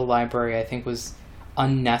about the library I think was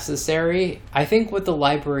unnecessary. I think what the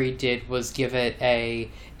library did was give it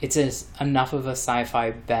enough of a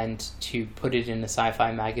sci-fi bent to put it in a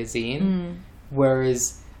sci-fi magazine,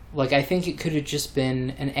 whereas Like, I think it could have just been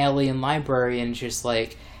an alien librarian just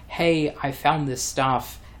like, hey, I found this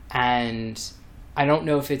stuff, and I don't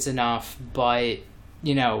know if it's enough, but,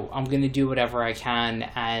 you know, I'm going to do whatever I can,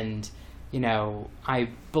 and, you know, I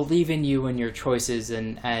believe in you and your choices,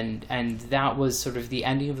 and that was sort of the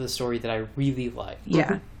ending of the story that I really liked.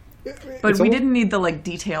 Yeah. But we didn't need the, like,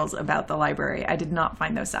 details about the library. I did not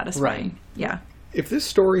find those satisfying. Right. Yeah. If this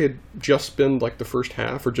story had just been like the first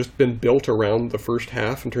half, or just been built around the first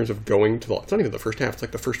half in terms of going to it's not even the first half, it's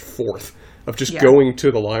like the first fourth of just going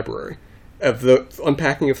to the library, of the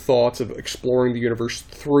unpacking of thoughts, of exploring the universe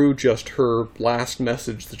through just her last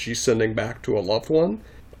message that she's sending back to a loved one,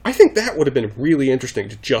 I think that would have been really interesting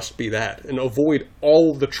to just be that, and avoid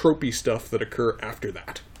all the tropey stuff that occur after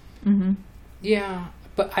that. Mm-hmm. Yeah,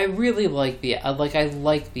 but I really like I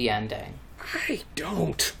like the ending. I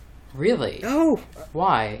don't. Really? No.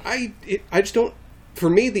 Why? I just don't. For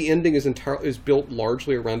me, the ending is built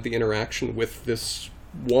largely around the interaction with this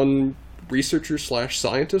one researcher /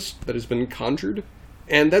 scientist that has been conjured,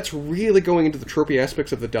 and that's really going into the tropey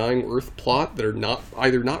aspects of the Dying Earth plot that are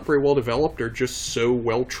either not very well developed or just so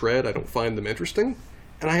well tread I don't find them interesting,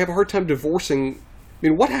 and I have a hard time divorcing. I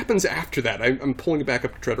mean, what happens after that? I'm pulling it back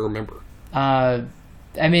up to try to remember. I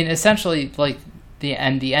mean, essentially, like the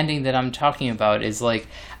ending that I'm talking about is like,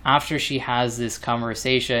 after she has this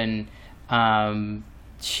conversation,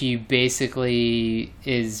 she basically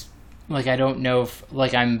is like, I don't know if,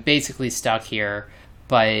 like, I'm basically stuck here,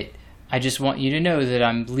 but I just want you to know that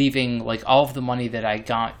I'm leaving, like, all of the money that I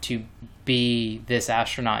got to be this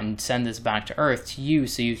astronaut and send this back to Earth to you,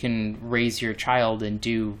 so you can raise your child and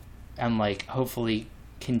like, hopefully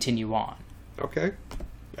continue on. Okay.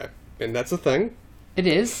 And that's a thing. It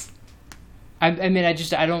is. I mean, I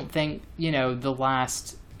don't think, you know, the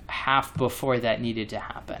last half before that needed to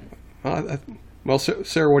happen. Well,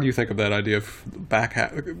 Sarah, what do you think of that idea of back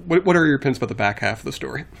half? What are your opinions about the back half of the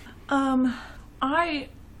story? I'm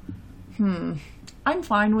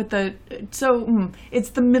fine with it's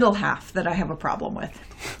the middle half that I have a problem with.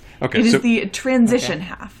 Okay, it is the transition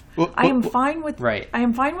half. I am fine with right. I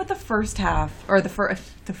am fine with the first half, or the first.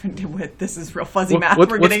 This is real fuzzy math.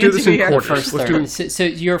 Let's do this in here. quarters. So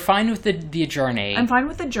you're fine with the journey. I'm fine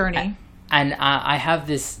with the journey. And I have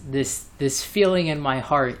this feeling in my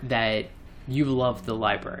heart that you love the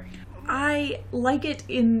library. I like it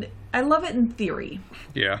I love it in theory.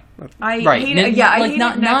 Yeah. I hate it. Yeah, I hate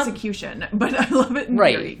it in execution, but I love it in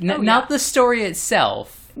theory. Not the story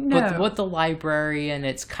itself. No. With the library, and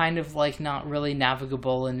it's kind of like not really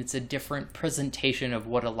navigable, and it's a different presentation of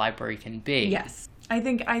what a library can be. Yes, I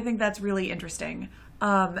think that's really interesting,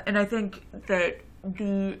 and I think that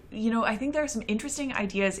I think there are some interesting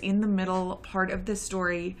ideas in the middle part of this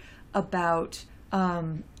story about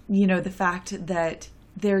the fact that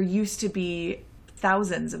there used to be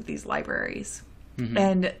thousands of these libraries,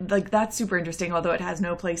 and like that's super interesting. Although it has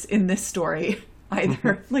no place in this story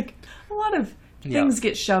either. Like a lot of things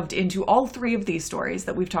get shoved into all three of these stories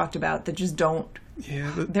that we've talked about that just don't.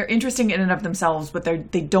 Yeah, they're interesting in and of themselves, but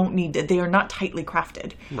they don't need it. They are not tightly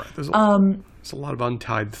crafted. Right. There's a lot of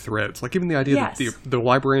untied threads. Like even the idea that the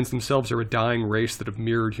librarians themselves are a dying race that have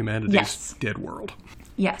mirrored humanity's dead world.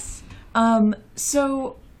 Yes. But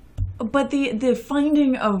the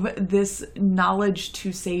finding of this knowledge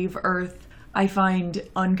to save Earth, I find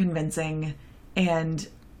unconvincing and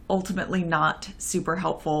ultimately not super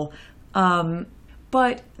helpful.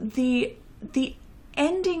 But the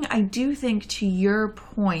ending, I do think, to your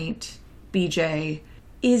point, BJ,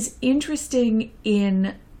 is interesting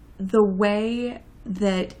in the way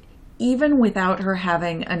that even without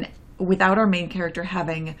our main character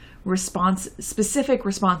having specific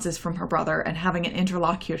responses from her brother and having an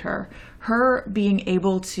interlocutor, her being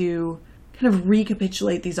able to kind of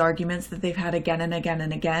recapitulate these arguments that they've had again and again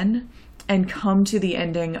and again, and come to the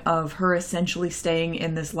ending of her essentially staying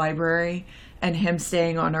in this library and him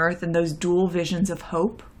staying on Earth, and those dual visions of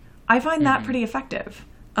hope, I find that pretty effective.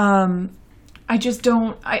 I just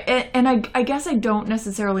don't, I guess I don't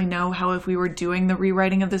necessarily know how, if we were doing the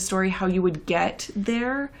rewriting of the story, how you would get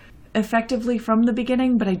there effectively from the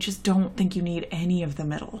beginning, but I just don't think you need any of the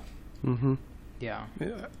middle. Mm-hmm. Yeah.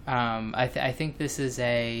 I think this is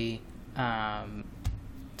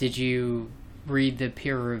did you read the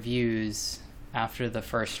peer reviews after the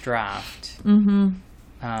first draft? Mm-hmm.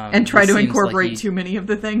 And try to incorporate too many of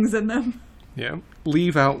the things in them? Yeah.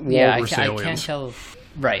 Leave out walrus aliens. I can't tell.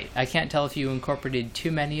 Right. I can't tell if you incorporated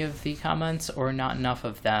too many of the comments or not enough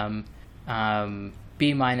of them.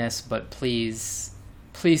 B-, but please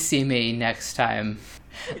see me next time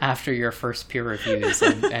after your first peer reviews,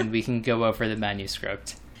 and we can go over the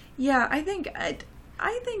manuscript. Yeah, I think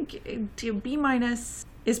B-,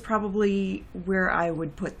 is probably where I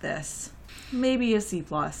would put this. Maybe a C+.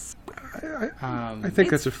 I think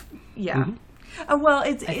that's a... Yeah. Well,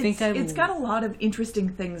 think it's got a lot of interesting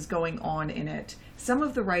things going on in it. Some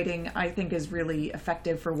of the writing, I think, is really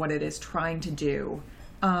effective for what it is trying to do.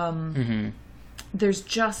 There's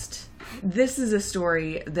just... This is a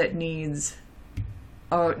story that needs...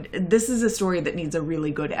 this is a story that needs a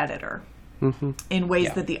really good editor. In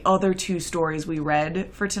ways that the other two stories we read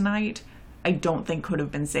for tonight, I don't think could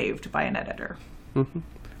have been saved by an editor.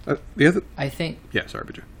 The other... I think... Yeah, sorry,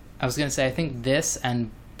 Bridget. I was going to say, I think this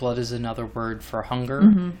and Blood is Another Word for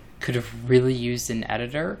Hunger could have really used an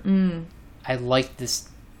editor. I liked this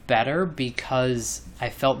better because I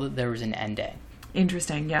felt that there was an ending.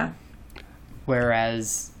 Interesting, yeah.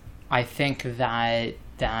 Whereas I think that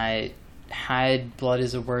had Blood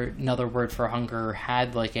is Another Word for Hunger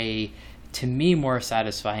had like a, to me, more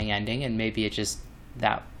satisfying ending, and maybe it just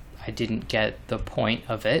that I didn't get the point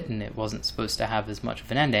of it and it wasn't supposed to have as much of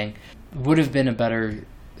an ending, would have been a better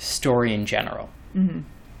story in general.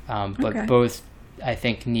 But both, I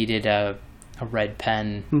think, needed a red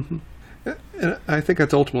pen. And I think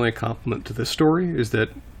that's ultimately a compliment to this story, is that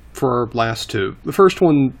for our last two, the first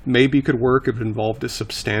one maybe could work if it involved a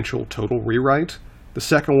substantial total rewrite. The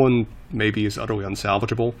second one maybe is utterly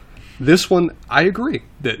unsalvageable. This one, I agree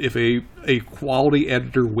that if a quality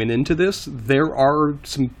editor went into this, there are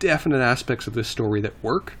some definite aspects of this story that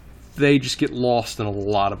work. They just get lost in a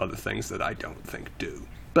lot of other things that I don't think do.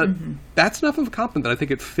 But that's enough of a compliment that I think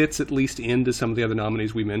it fits at least into some of the other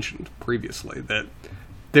nominees we mentioned previously, that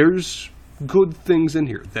there's good things in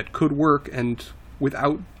here that could work, and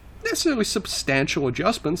without necessarily substantial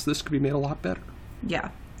adjustments, this could be made a lot better.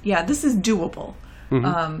 Yeah, this is doable.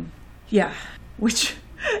 Which,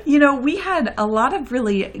 we had a lot of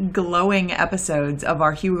really glowing episodes of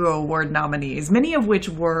our Hugo Award nominees, many of which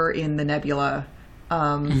were in the Nebula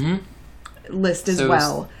list as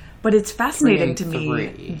well. But it's fascinating to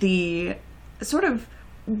me, the sort of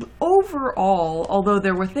overall, although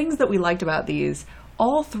there were things that we liked about these,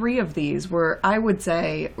 all three of these were, I would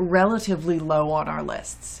say, relatively low on our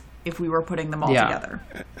lists if we were putting them all together.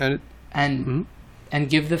 And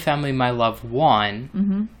Give the Family My Love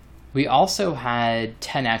won. We also had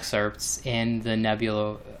 10 excerpts in the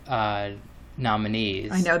Nebula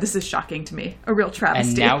nominees. I know, this is shocking to me. A real travesty.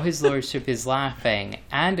 And Now His Lordship is Laughing,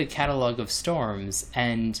 and A Catalogue of Storms.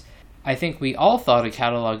 And I think we all thought A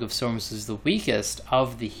Catalogue of Storms was the weakest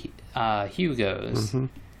of the Hugos.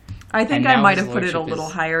 I think I might have put it a little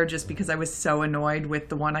higher just because I was so annoyed with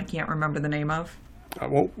the one I can't remember the name of.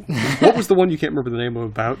 What was the one you can't remember the name of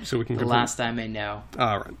about? So we can. The Last I May Know.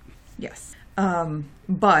 All right. Yes.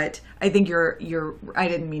 But I think you're. I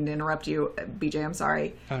didn't mean to interrupt you, BJ. I'm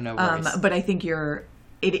sorry. Oh, no worries. But I think it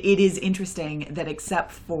is interesting that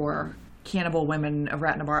except for Cannibal Women of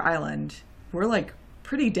Ratnabar Island, we're like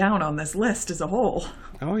pretty down on this list as a whole.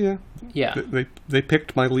 Oh yeah. Yeah. They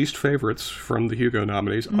picked my least favorites from the Hugo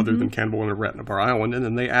nominees, other than Cannibal Women of Ratnabar Island, and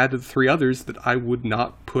then they added 3 others that I would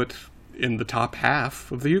not put in the top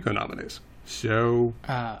half of the Hugo nominees. So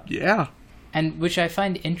yeah. And which I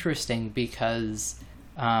find interesting because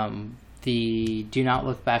the Do Not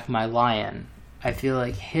Look Back, My Lion, I feel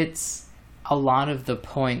like hits a lot of the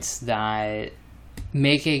points that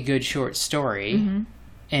make a good short story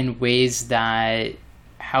in ways that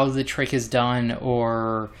How the Trick is Done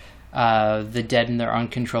or The Dead and Their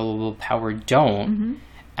Uncontrollable Power don't,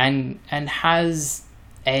 and has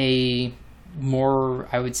a more,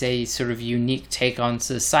 I would say, sort of unique take on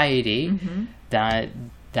society that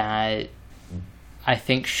I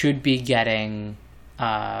think should be getting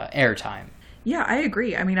airtime. Yeah, I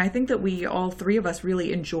agree. I mean, I think that all three of us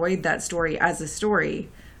really enjoyed that story as a story.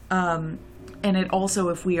 And it also,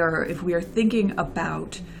 if we are thinking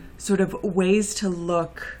about sort of ways to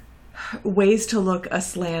look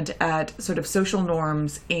aslant at sort of social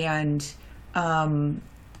norms and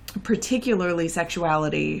particularly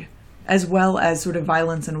sexuality, as well as sort of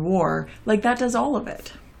violence and war, like that does all of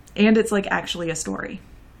it. And it's like actually a story.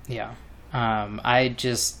 Yeah.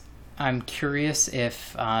 I'm curious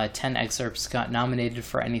if 10 excerpts got nominated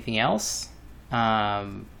for anything else.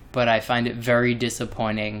 But I find it very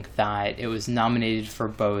disappointing that it was nominated for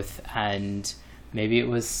both, and maybe it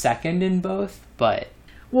was second in both, but...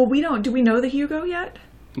 Well, do we know the Hugo yet?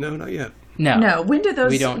 No, not yet. No. When did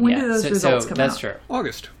those results come out? That's true.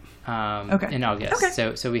 August. Okay. In August.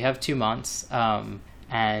 Okay. So we have 2 months,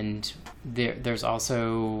 and there's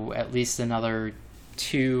also at least another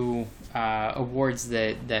 2 awards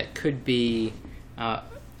that could be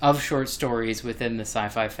of short stories within the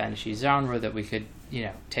sci-fi fantasy genre that we could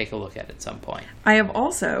take a look at some point. I have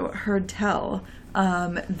also heard tell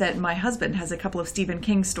that my husband has a couple of Stephen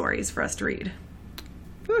King stories for us to read.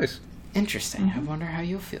 Nice. Interesting. I wonder how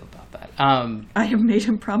you'll feel about that. I have made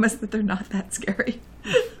him promise that they're not that scary.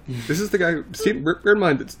 This is the guy. Bear in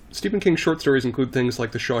mind that Stephen King's short stories include things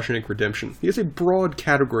like The Shawshank Redemption. He has a broad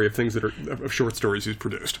category of things that are of short stories he's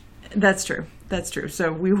produced. That's true.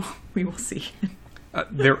 So we will see.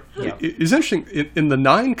 It's interesting. In the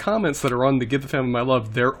 9 comments that are on the Give the Family My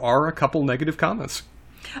Love, there are a couple negative comments.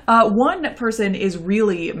 One person is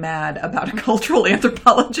really mad about a cultural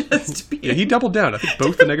anthropologist. Yeah, he doubled down. I think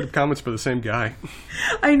both the negative comments were the same guy.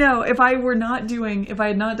 I know. If I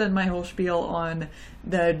had not done my whole spiel on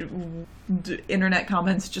the internet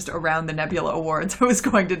comments just around the Nebula Awards, I was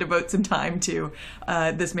going to devote some time to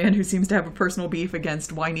this man who seems to have a personal beef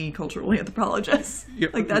against whiny cultural anthropologists. Yeah.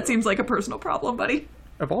 Like, that seems like a personal problem, buddy.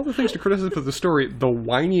 Of all the things to criticize of the story, the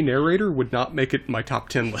whiny narrator would not make it in my top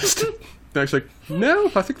 10 list. I was like, no,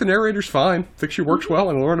 I think the narrator's fine. I think she works well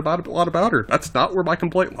and I learned a lot about her. That's not where my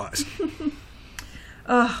complaint lies.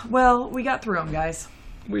 Well, we got through them, guys.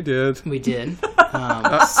 We did.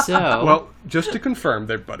 Well, just to confirm,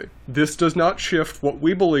 everybody, this does not shift what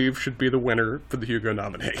we believe should be the winner for the Hugo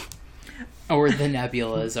nominee. Or the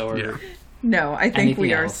Nebulas, or... Yeah. No, I think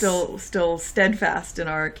we are else. still steadfast in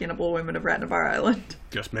our Cannibal Women of Ratnabar Island.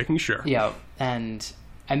 Just making sure. Yeah, and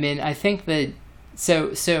I mean, I think that...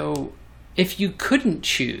 So if you couldn't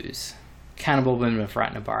choose Cannibal Women of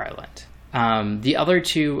Ratnabar Island, the other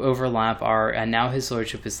 2 overlap are And Now His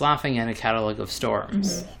Lordship is Laughing and A Catalogue of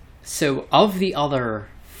Storms. Mm-hmm. So of the other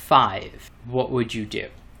 5, what would you do?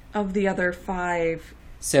 Of the other 5...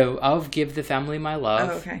 So of Give the Family My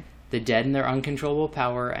Love, okay. The Dead and Their Uncontrollable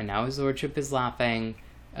Power, And Now His Lordship is Laughing,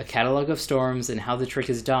 A Catalogue of Storms, and How the Trick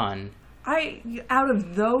is Done. Out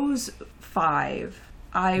of those 5...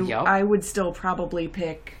 I would still probably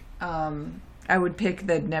pick. I would pick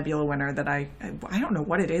the Nebula winner. That I don't know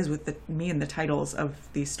what it is with me and the titles of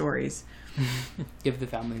these stories. Give the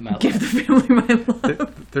Family My Love. Give the Family My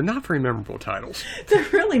Love. They're not very memorable titles. They're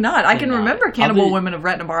really not. I can remember Cannibal Women of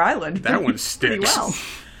Ratnabar Island. That one sticks. Pretty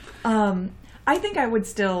well. I think I would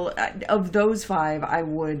still, of those 5, I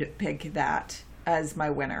would pick that as my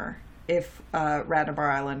winner if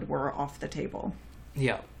Ratnabar Island were off the table.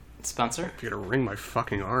 Yeah. Spencer? I'm gonna wring my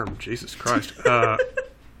fucking arm. Jesus Christ. Yeah,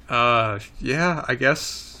 I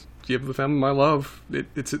guess Give the Family My Love.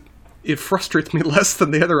 It frustrates me less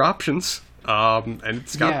than the other options. And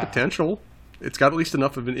it's got potential. It's got at least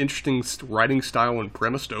enough of an interesting writing style and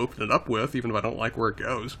premise to open it up with, even if I don't like where it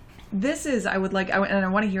goes. This is, and I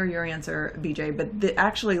want to hear your answer, BJ, but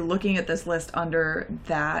actually looking at this list under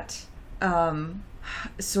that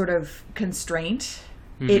sort of constraint,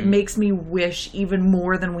 it makes me wish, even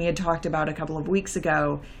more than we had talked about a couple of weeks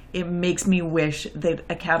ago, it makes me wish that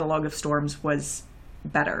A Catalogue of Storms was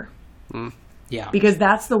better. Yeah. Because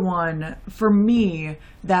that's the one, for me,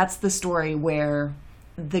 that's the story where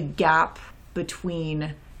the gap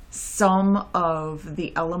between some of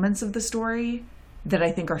the elements of the story that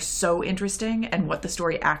I think are so interesting and what the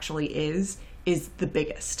story actually is the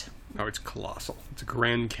biggest. Oh, it's colossal. It's a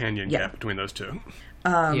Grand Canyon gap between those two.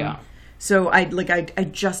 So I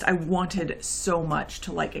wanted so much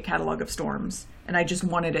to like A Catalogue of Storms, and I just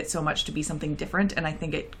wanted it so much to be something different, and I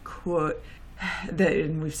think it could,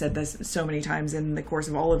 and we've said this so many times in the course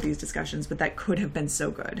of all of these discussions, but that could have been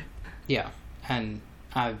so good. Yeah, and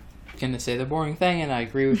I'm going to say the boring thing, and I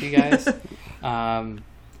agree with you guys.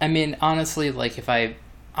 I mean, honestly, like, if I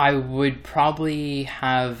would probably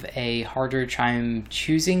have a harder time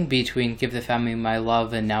choosing between Give the Family My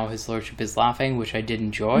Love and Now His Lordship is Laughing, which I did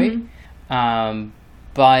enjoy.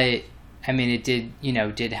 But I mean, it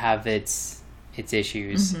did have its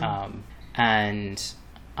issues. And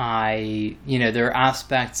there are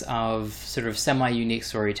aspects of sort of semi-unique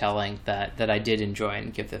storytelling that I did enjoy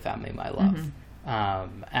and Give the Family My Love.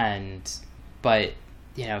 But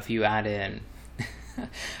if you add in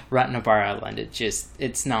Ratnabar Island,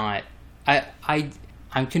 it's not.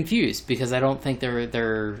 I'm confused because I don't think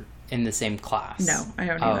they're in the same class. No, I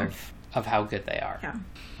don't either. Of how good they are.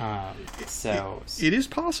 Yeah. It is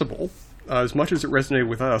possible, as much as it resonated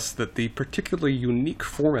with us, that the particularly unique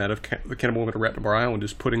format of the Cannibal Women of Ratnabar Island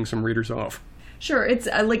is putting some readers off. Sure, it's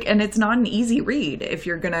and it's not an easy read if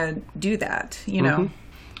you're gonna do that, you know.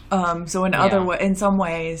 So in some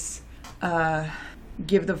ways,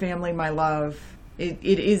 Give the Family My Love. It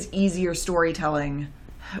is easier storytelling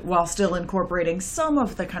while still incorporating some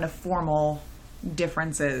of the kind of formal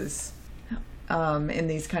differences in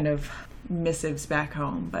these kind of missives back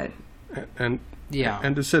home. But and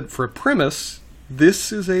as said, for a premise,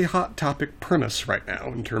 this is a hot topic premise right now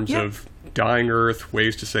in terms of dying Earth,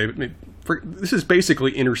 ways to save it. This is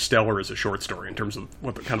basically Interstellar as a short story in terms of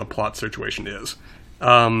what the kind of plot situation is.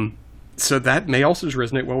 So that may also just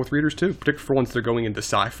resonate well with readers too, particularly for ones that are going into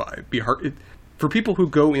sci-fi. It'd be hard for people who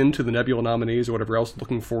go into the Nebula nominees or whatever else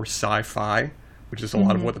looking for sci-fi, which is a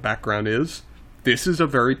lot of what the background is. This is a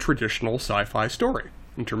very traditional sci-fi story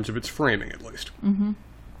in terms of its framing, at least. In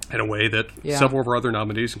a way that several of our other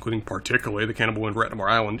nominees, including particularly The Cannibal in Retnamar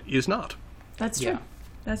Island, is not. That's true.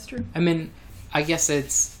 That's true. I mean, I guess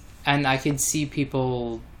and I could see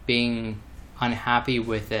people being unhappy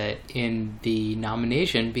with it in the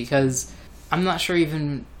nomination because I'm not sure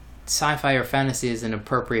even sci-fi or fantasy is an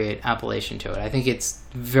appropriate appellation to it. I think it's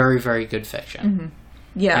very, very good fiction.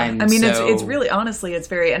 Yeah, and I mean, it's really, honestly, it's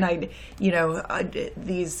very, and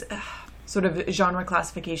these sort of genre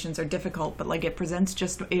classifications are difficult, but like it presents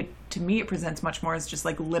to me, it presents much more as just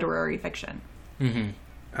like literary fiction.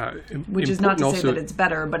 Which is not to say that it's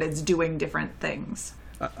better, but it's doing different things.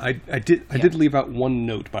 I did leave out one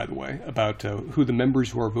note, by the way, about who the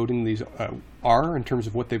members who are voting these are in terms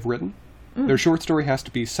of what they've written. Their short story has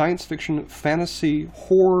to be science fiction, fantasy,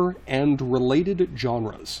 horror, and related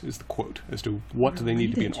genres, is the quote, as to what do they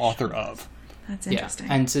need to be an author of. That's interesting.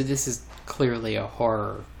 And so this is clearly a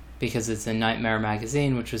horror, because it's a Nightmare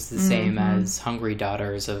magazine, which was the same as Hungry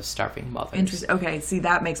Daughters of Starving Mothers. Interesting. Okay, see,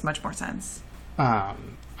 that makes much more sense. I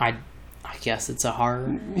guess it's a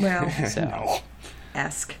horror. Well, so. No.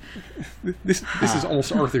 Esque. This is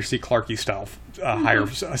almost Arthur C. Clarke style, higher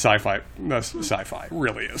sci-fi. Sci-fi, it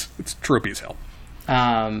really is. It's tropey as hell.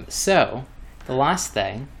 So the last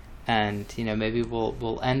thing, and maybe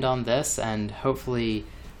we'll end on this, and hopefully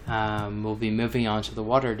we'll be moving on to the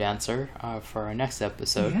Water Dancer for our next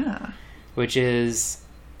episode. Yeah. Which is,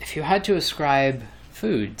 if you had to ascribe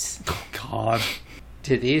foods, oh God,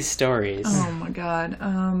 to these stories. Oh my God.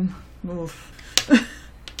 Oof.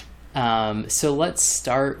 So let's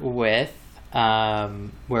start with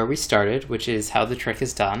where we started, which is how the trick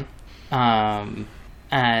is done. And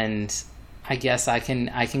I guess I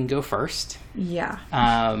can go first. Yeah.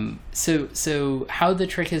 So how the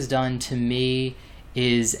trick is done to me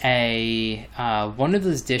is one of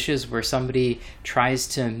those dishes where somebody tries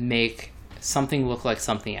to make something look like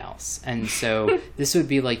something else. And so this would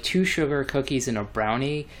be like 2 sugar cookies and a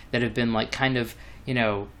brownie that have been like kind of,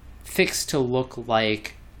 fixed to look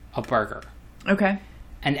like a burger. Okay.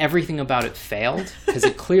 And everything about it failed because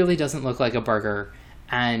it clearly doesn't look like a burger,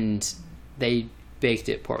 and they baked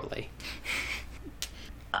it poorly.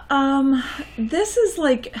 This is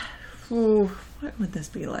like, what would this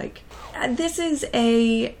be like? This is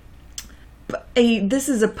a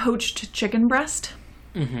poached chicken breast.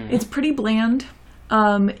 It's pretty bland.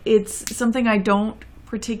 It's something I don't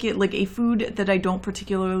like a food that I don't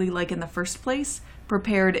particularly like in the first place,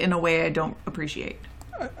 prepared in a way I don't appreciate.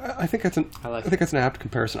 I think that's an apt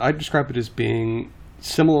comparison. I'd describe it as being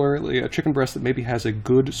similarly a chicken breast that maybe has a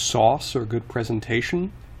good sauce or good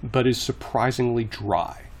presentation, but is surprisingly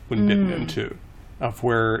dry when bitten into. Of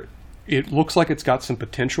where it looks like it's got some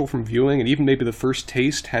potential from viewing, and even maybe the first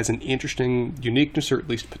taste has an interesting uniqueness or at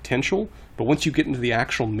least potential, but once you get into the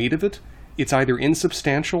actual meat of it, it's either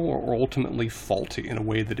insubstantial or ultimately faulty in a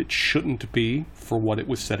way that it shouldn't be for what it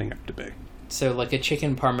was setting up to be. So like a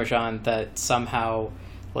chicken parmesan that somehow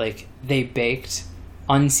like they baked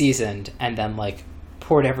unseasoned and then like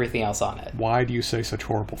poured everything else on it. Why do you say such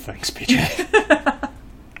horrible things, PJ?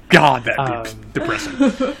 God, that'd be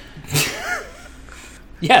depressing.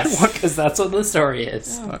 Yes, because that's what the story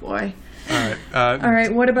is. Oh boy. All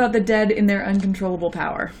right, what about the dead in their uncontrollable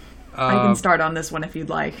power? I can start on this one if you'd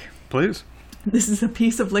like. Please. This is a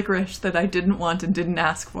piece of licorice that I didn't want and didn't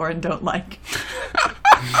ask for and don't like.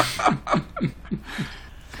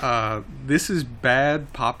 This is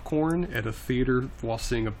bad popcorn at a theater while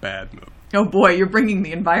seeing a bad movie. Oh boy, you're bringing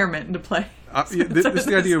the environment into play. This is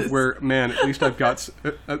the idea of where, man, at least I've got...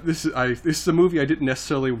 This is a movie I didn't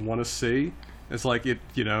necessarily want to see. It's like,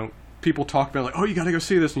 people talk about like, oh, you got to go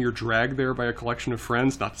see this, and you're dragged there by a collection of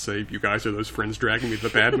friends. Not to say you guys are those friends dragging me to the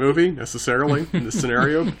bad movie, necessarily, in this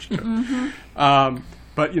scenario.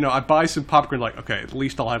 But, I buy some popcorn, like, okay, at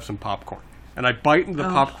least I'll have some popcorn. And I bite into the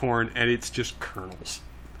popcorn, and it's just kernels.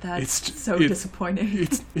 That's so disappointing.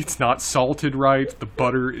 It's not salted right. The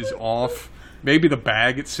butter is off. Maybe the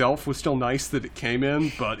bag itself was still nice that it came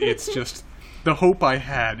in, but it's just... The hope I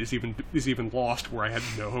had is even lost where I had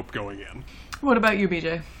no hope going in. What about you,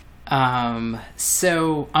 BJ?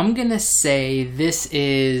 So I'm gonna say this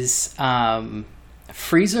is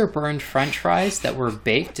freezer burned French fries that were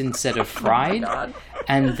baked instead of fried,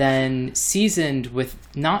 and then seasoned with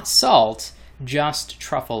not salt, just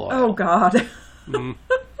truffle oil. Oh God.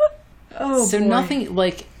 Oh, so boy. Nothing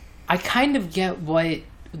like I kind of get what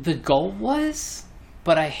the goal was,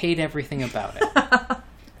 but I hate everything about it.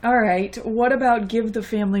 All right. What about Give the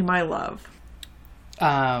Family My Love?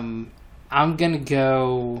 I'm gonna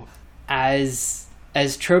go as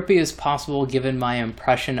tropey as possible, given my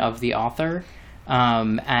impression of the author,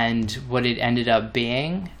 and what it ended up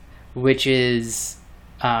being, which is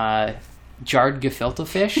jarred gefilte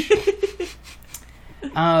fish.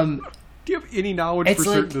 Do you have any knowledge for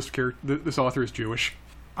certain this author is Jewish?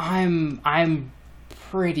 I'm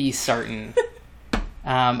pretty certain.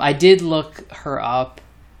 I did look her up.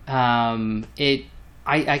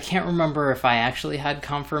 I can't remember if I actually had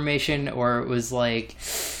confirmation or it was like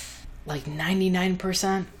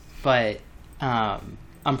 99%, but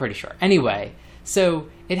I'm pretty sure. Anyway, so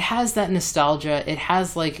it has that nostalgia. It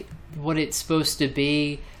has like what it's supposed to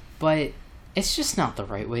be, but it's just not the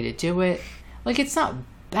right way to do it. Like, it's not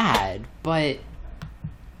bad, but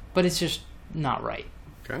it's just not right.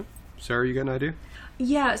 Okay. Sarah, you got an idea?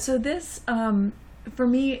 Yeah, so this, for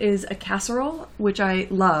me, is a casserole, which I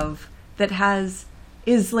love, that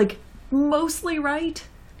is like mostly right,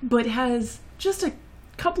 but has just a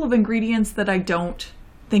couple of ingredients that I don't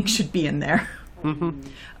think should be in there.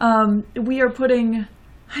 Mm-hmm. We are putting,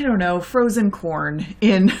 I don't know, frozen corn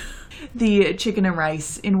in the chicken and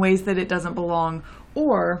rice in ways that it doesn't belong.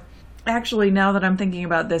 Or, actually, now that I'm thinking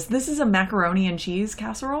about this is a macaroni and cheese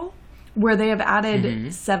casserole where they have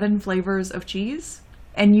added 7 flavors of cheese,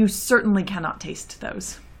 and you certainly cannot taste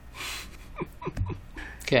those.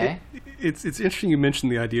 Okay. It's interesting you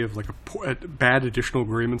mentioned the idea of like a bad additional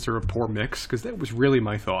ingredients or a poor mix, because that was really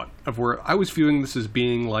my thought of where I was viewing this as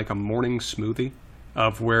being like a morning smoothie,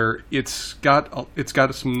 of where it's got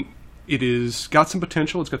some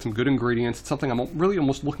potential, it's got some good ingredients, it's something I'm really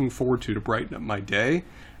almost looking forward to brighten up my day.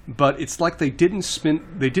 But it's like they didn't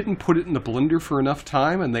put it in the blender for enough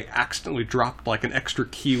time, and they accidentally dropped like an extra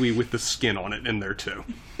kiwi with the skin on it in there too.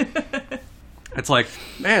 It's like,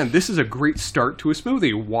 man, this is a great start to a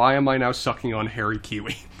smoothie. Why am I now sucking on hairy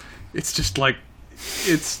kiwi? It's just like,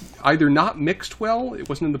 it's either not mixed well, it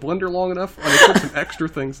wasn't in the blender long enough, or they put some extra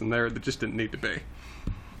things in there that just didn't need to be.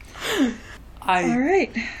 All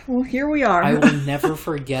right. Well, here we are. I will never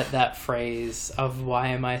forget that phrase of why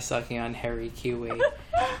am I sucking on hairy kiwi.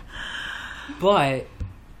 But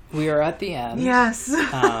we are at the end. Yes.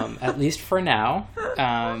 At least for now.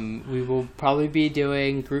 We will probably be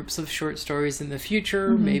doing groups of short stories in the future,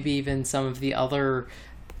 maybe even some of the other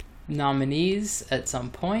nominees at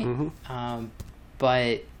some point.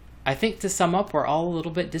 But I think to sum up, we're all a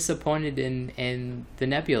little bit disappointed in the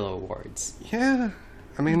Nebula Awards. Yeah.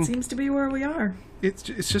 I mean, it seems to be where we are. It's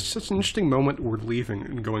just such an interesting moment we're leaving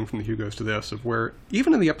and going from the Hugos to this, of where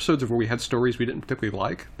even in the episodes of where we had stories we didn't particularly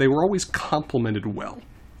like, they were always complimented well.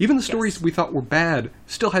 Even the stories we thought were bad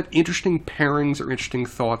still had interesting pairings or interesting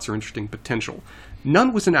thoughts or interesting potential.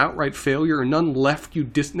 None was an outright failure, and none left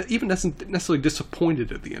you even necessarily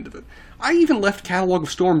disappointed at the end of it. I even left Catalog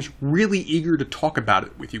of Storms really eager to talk about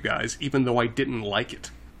it with you guys, even though I didn't like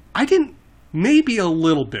it. I didn't, maybe a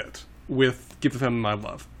little bit with Give Them My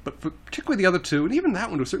Love, but particularly the other two, and even that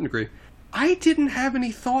one to a certain degree, I didn't have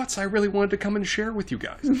any thoughts I really wanted to come and share with you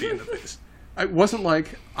guys at the end of these. It wasn't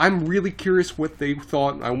like, I'm really curious what they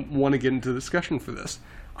thought, and I want to get into the discussion for this.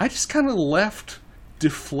 I just kind of left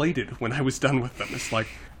deflated when I was done with them. It's like,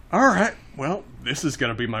 all right, well, this is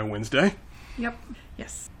going to be my Wednesday. Yep.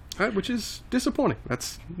 Yes. Which is disappointing.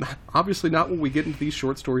 That's obviously not what we get into these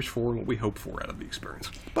short stories for and what we hope for out of the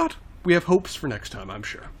experience. But we have hopes for next time, I'm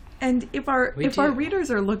sure. And if our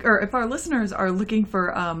readers are if our listeners are looking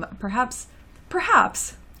for perhaps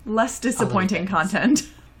less disappointing content,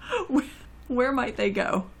 where might they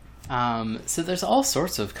go? So there's all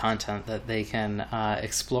sorts of content that they can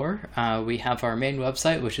explore. We have our main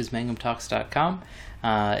website, which is mangumtalks.com.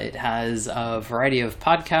 It has a variety of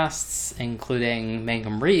podcasts, including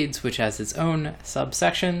Mangum Reads, which has its own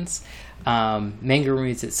subsections. Mangum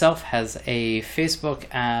Reads itself has a Facebook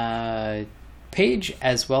page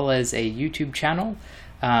as well as a YouTube channel.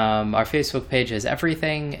 Our Facebook page has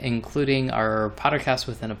everything, including our podcast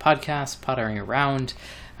within a podcast, Pottering Around.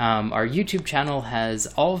 Our YouTube channel has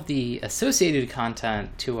all of the associated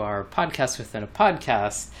content to our podcast within a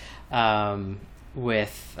podcast,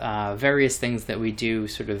 with various things that we do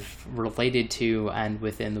sort of related to and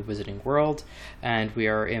within the Wizarding world. And we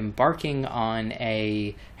are embarking on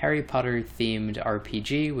a Harry Potter themed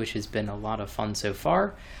RPG, which has been a lot of fun so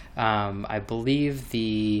far. I believe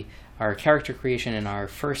our character creation in our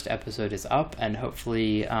first episode is up, and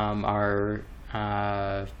hopefully our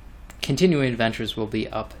continuing adventures will be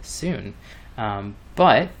up soon.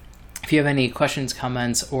 But if if you have any questions,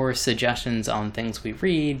 comments, or suggestions on things we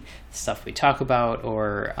read, stuff we talk about,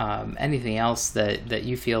 or anything else that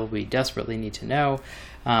you feel we desperately need to know,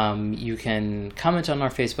 you can comment on our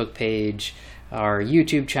Facebook page, our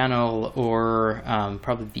YouTube channel, or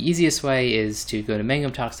probably the easiest way is to go to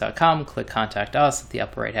mangumtalks.com, click Contact Us at the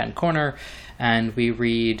upper right-hand corner, and we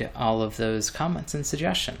read all of those comments and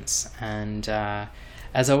suggestions. And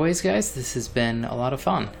as always, guys, this has been a lot of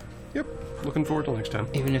fun. Yep. Looking forward to next time.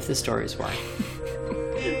 Even if the stories weren't.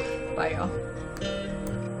 Bye, y'all.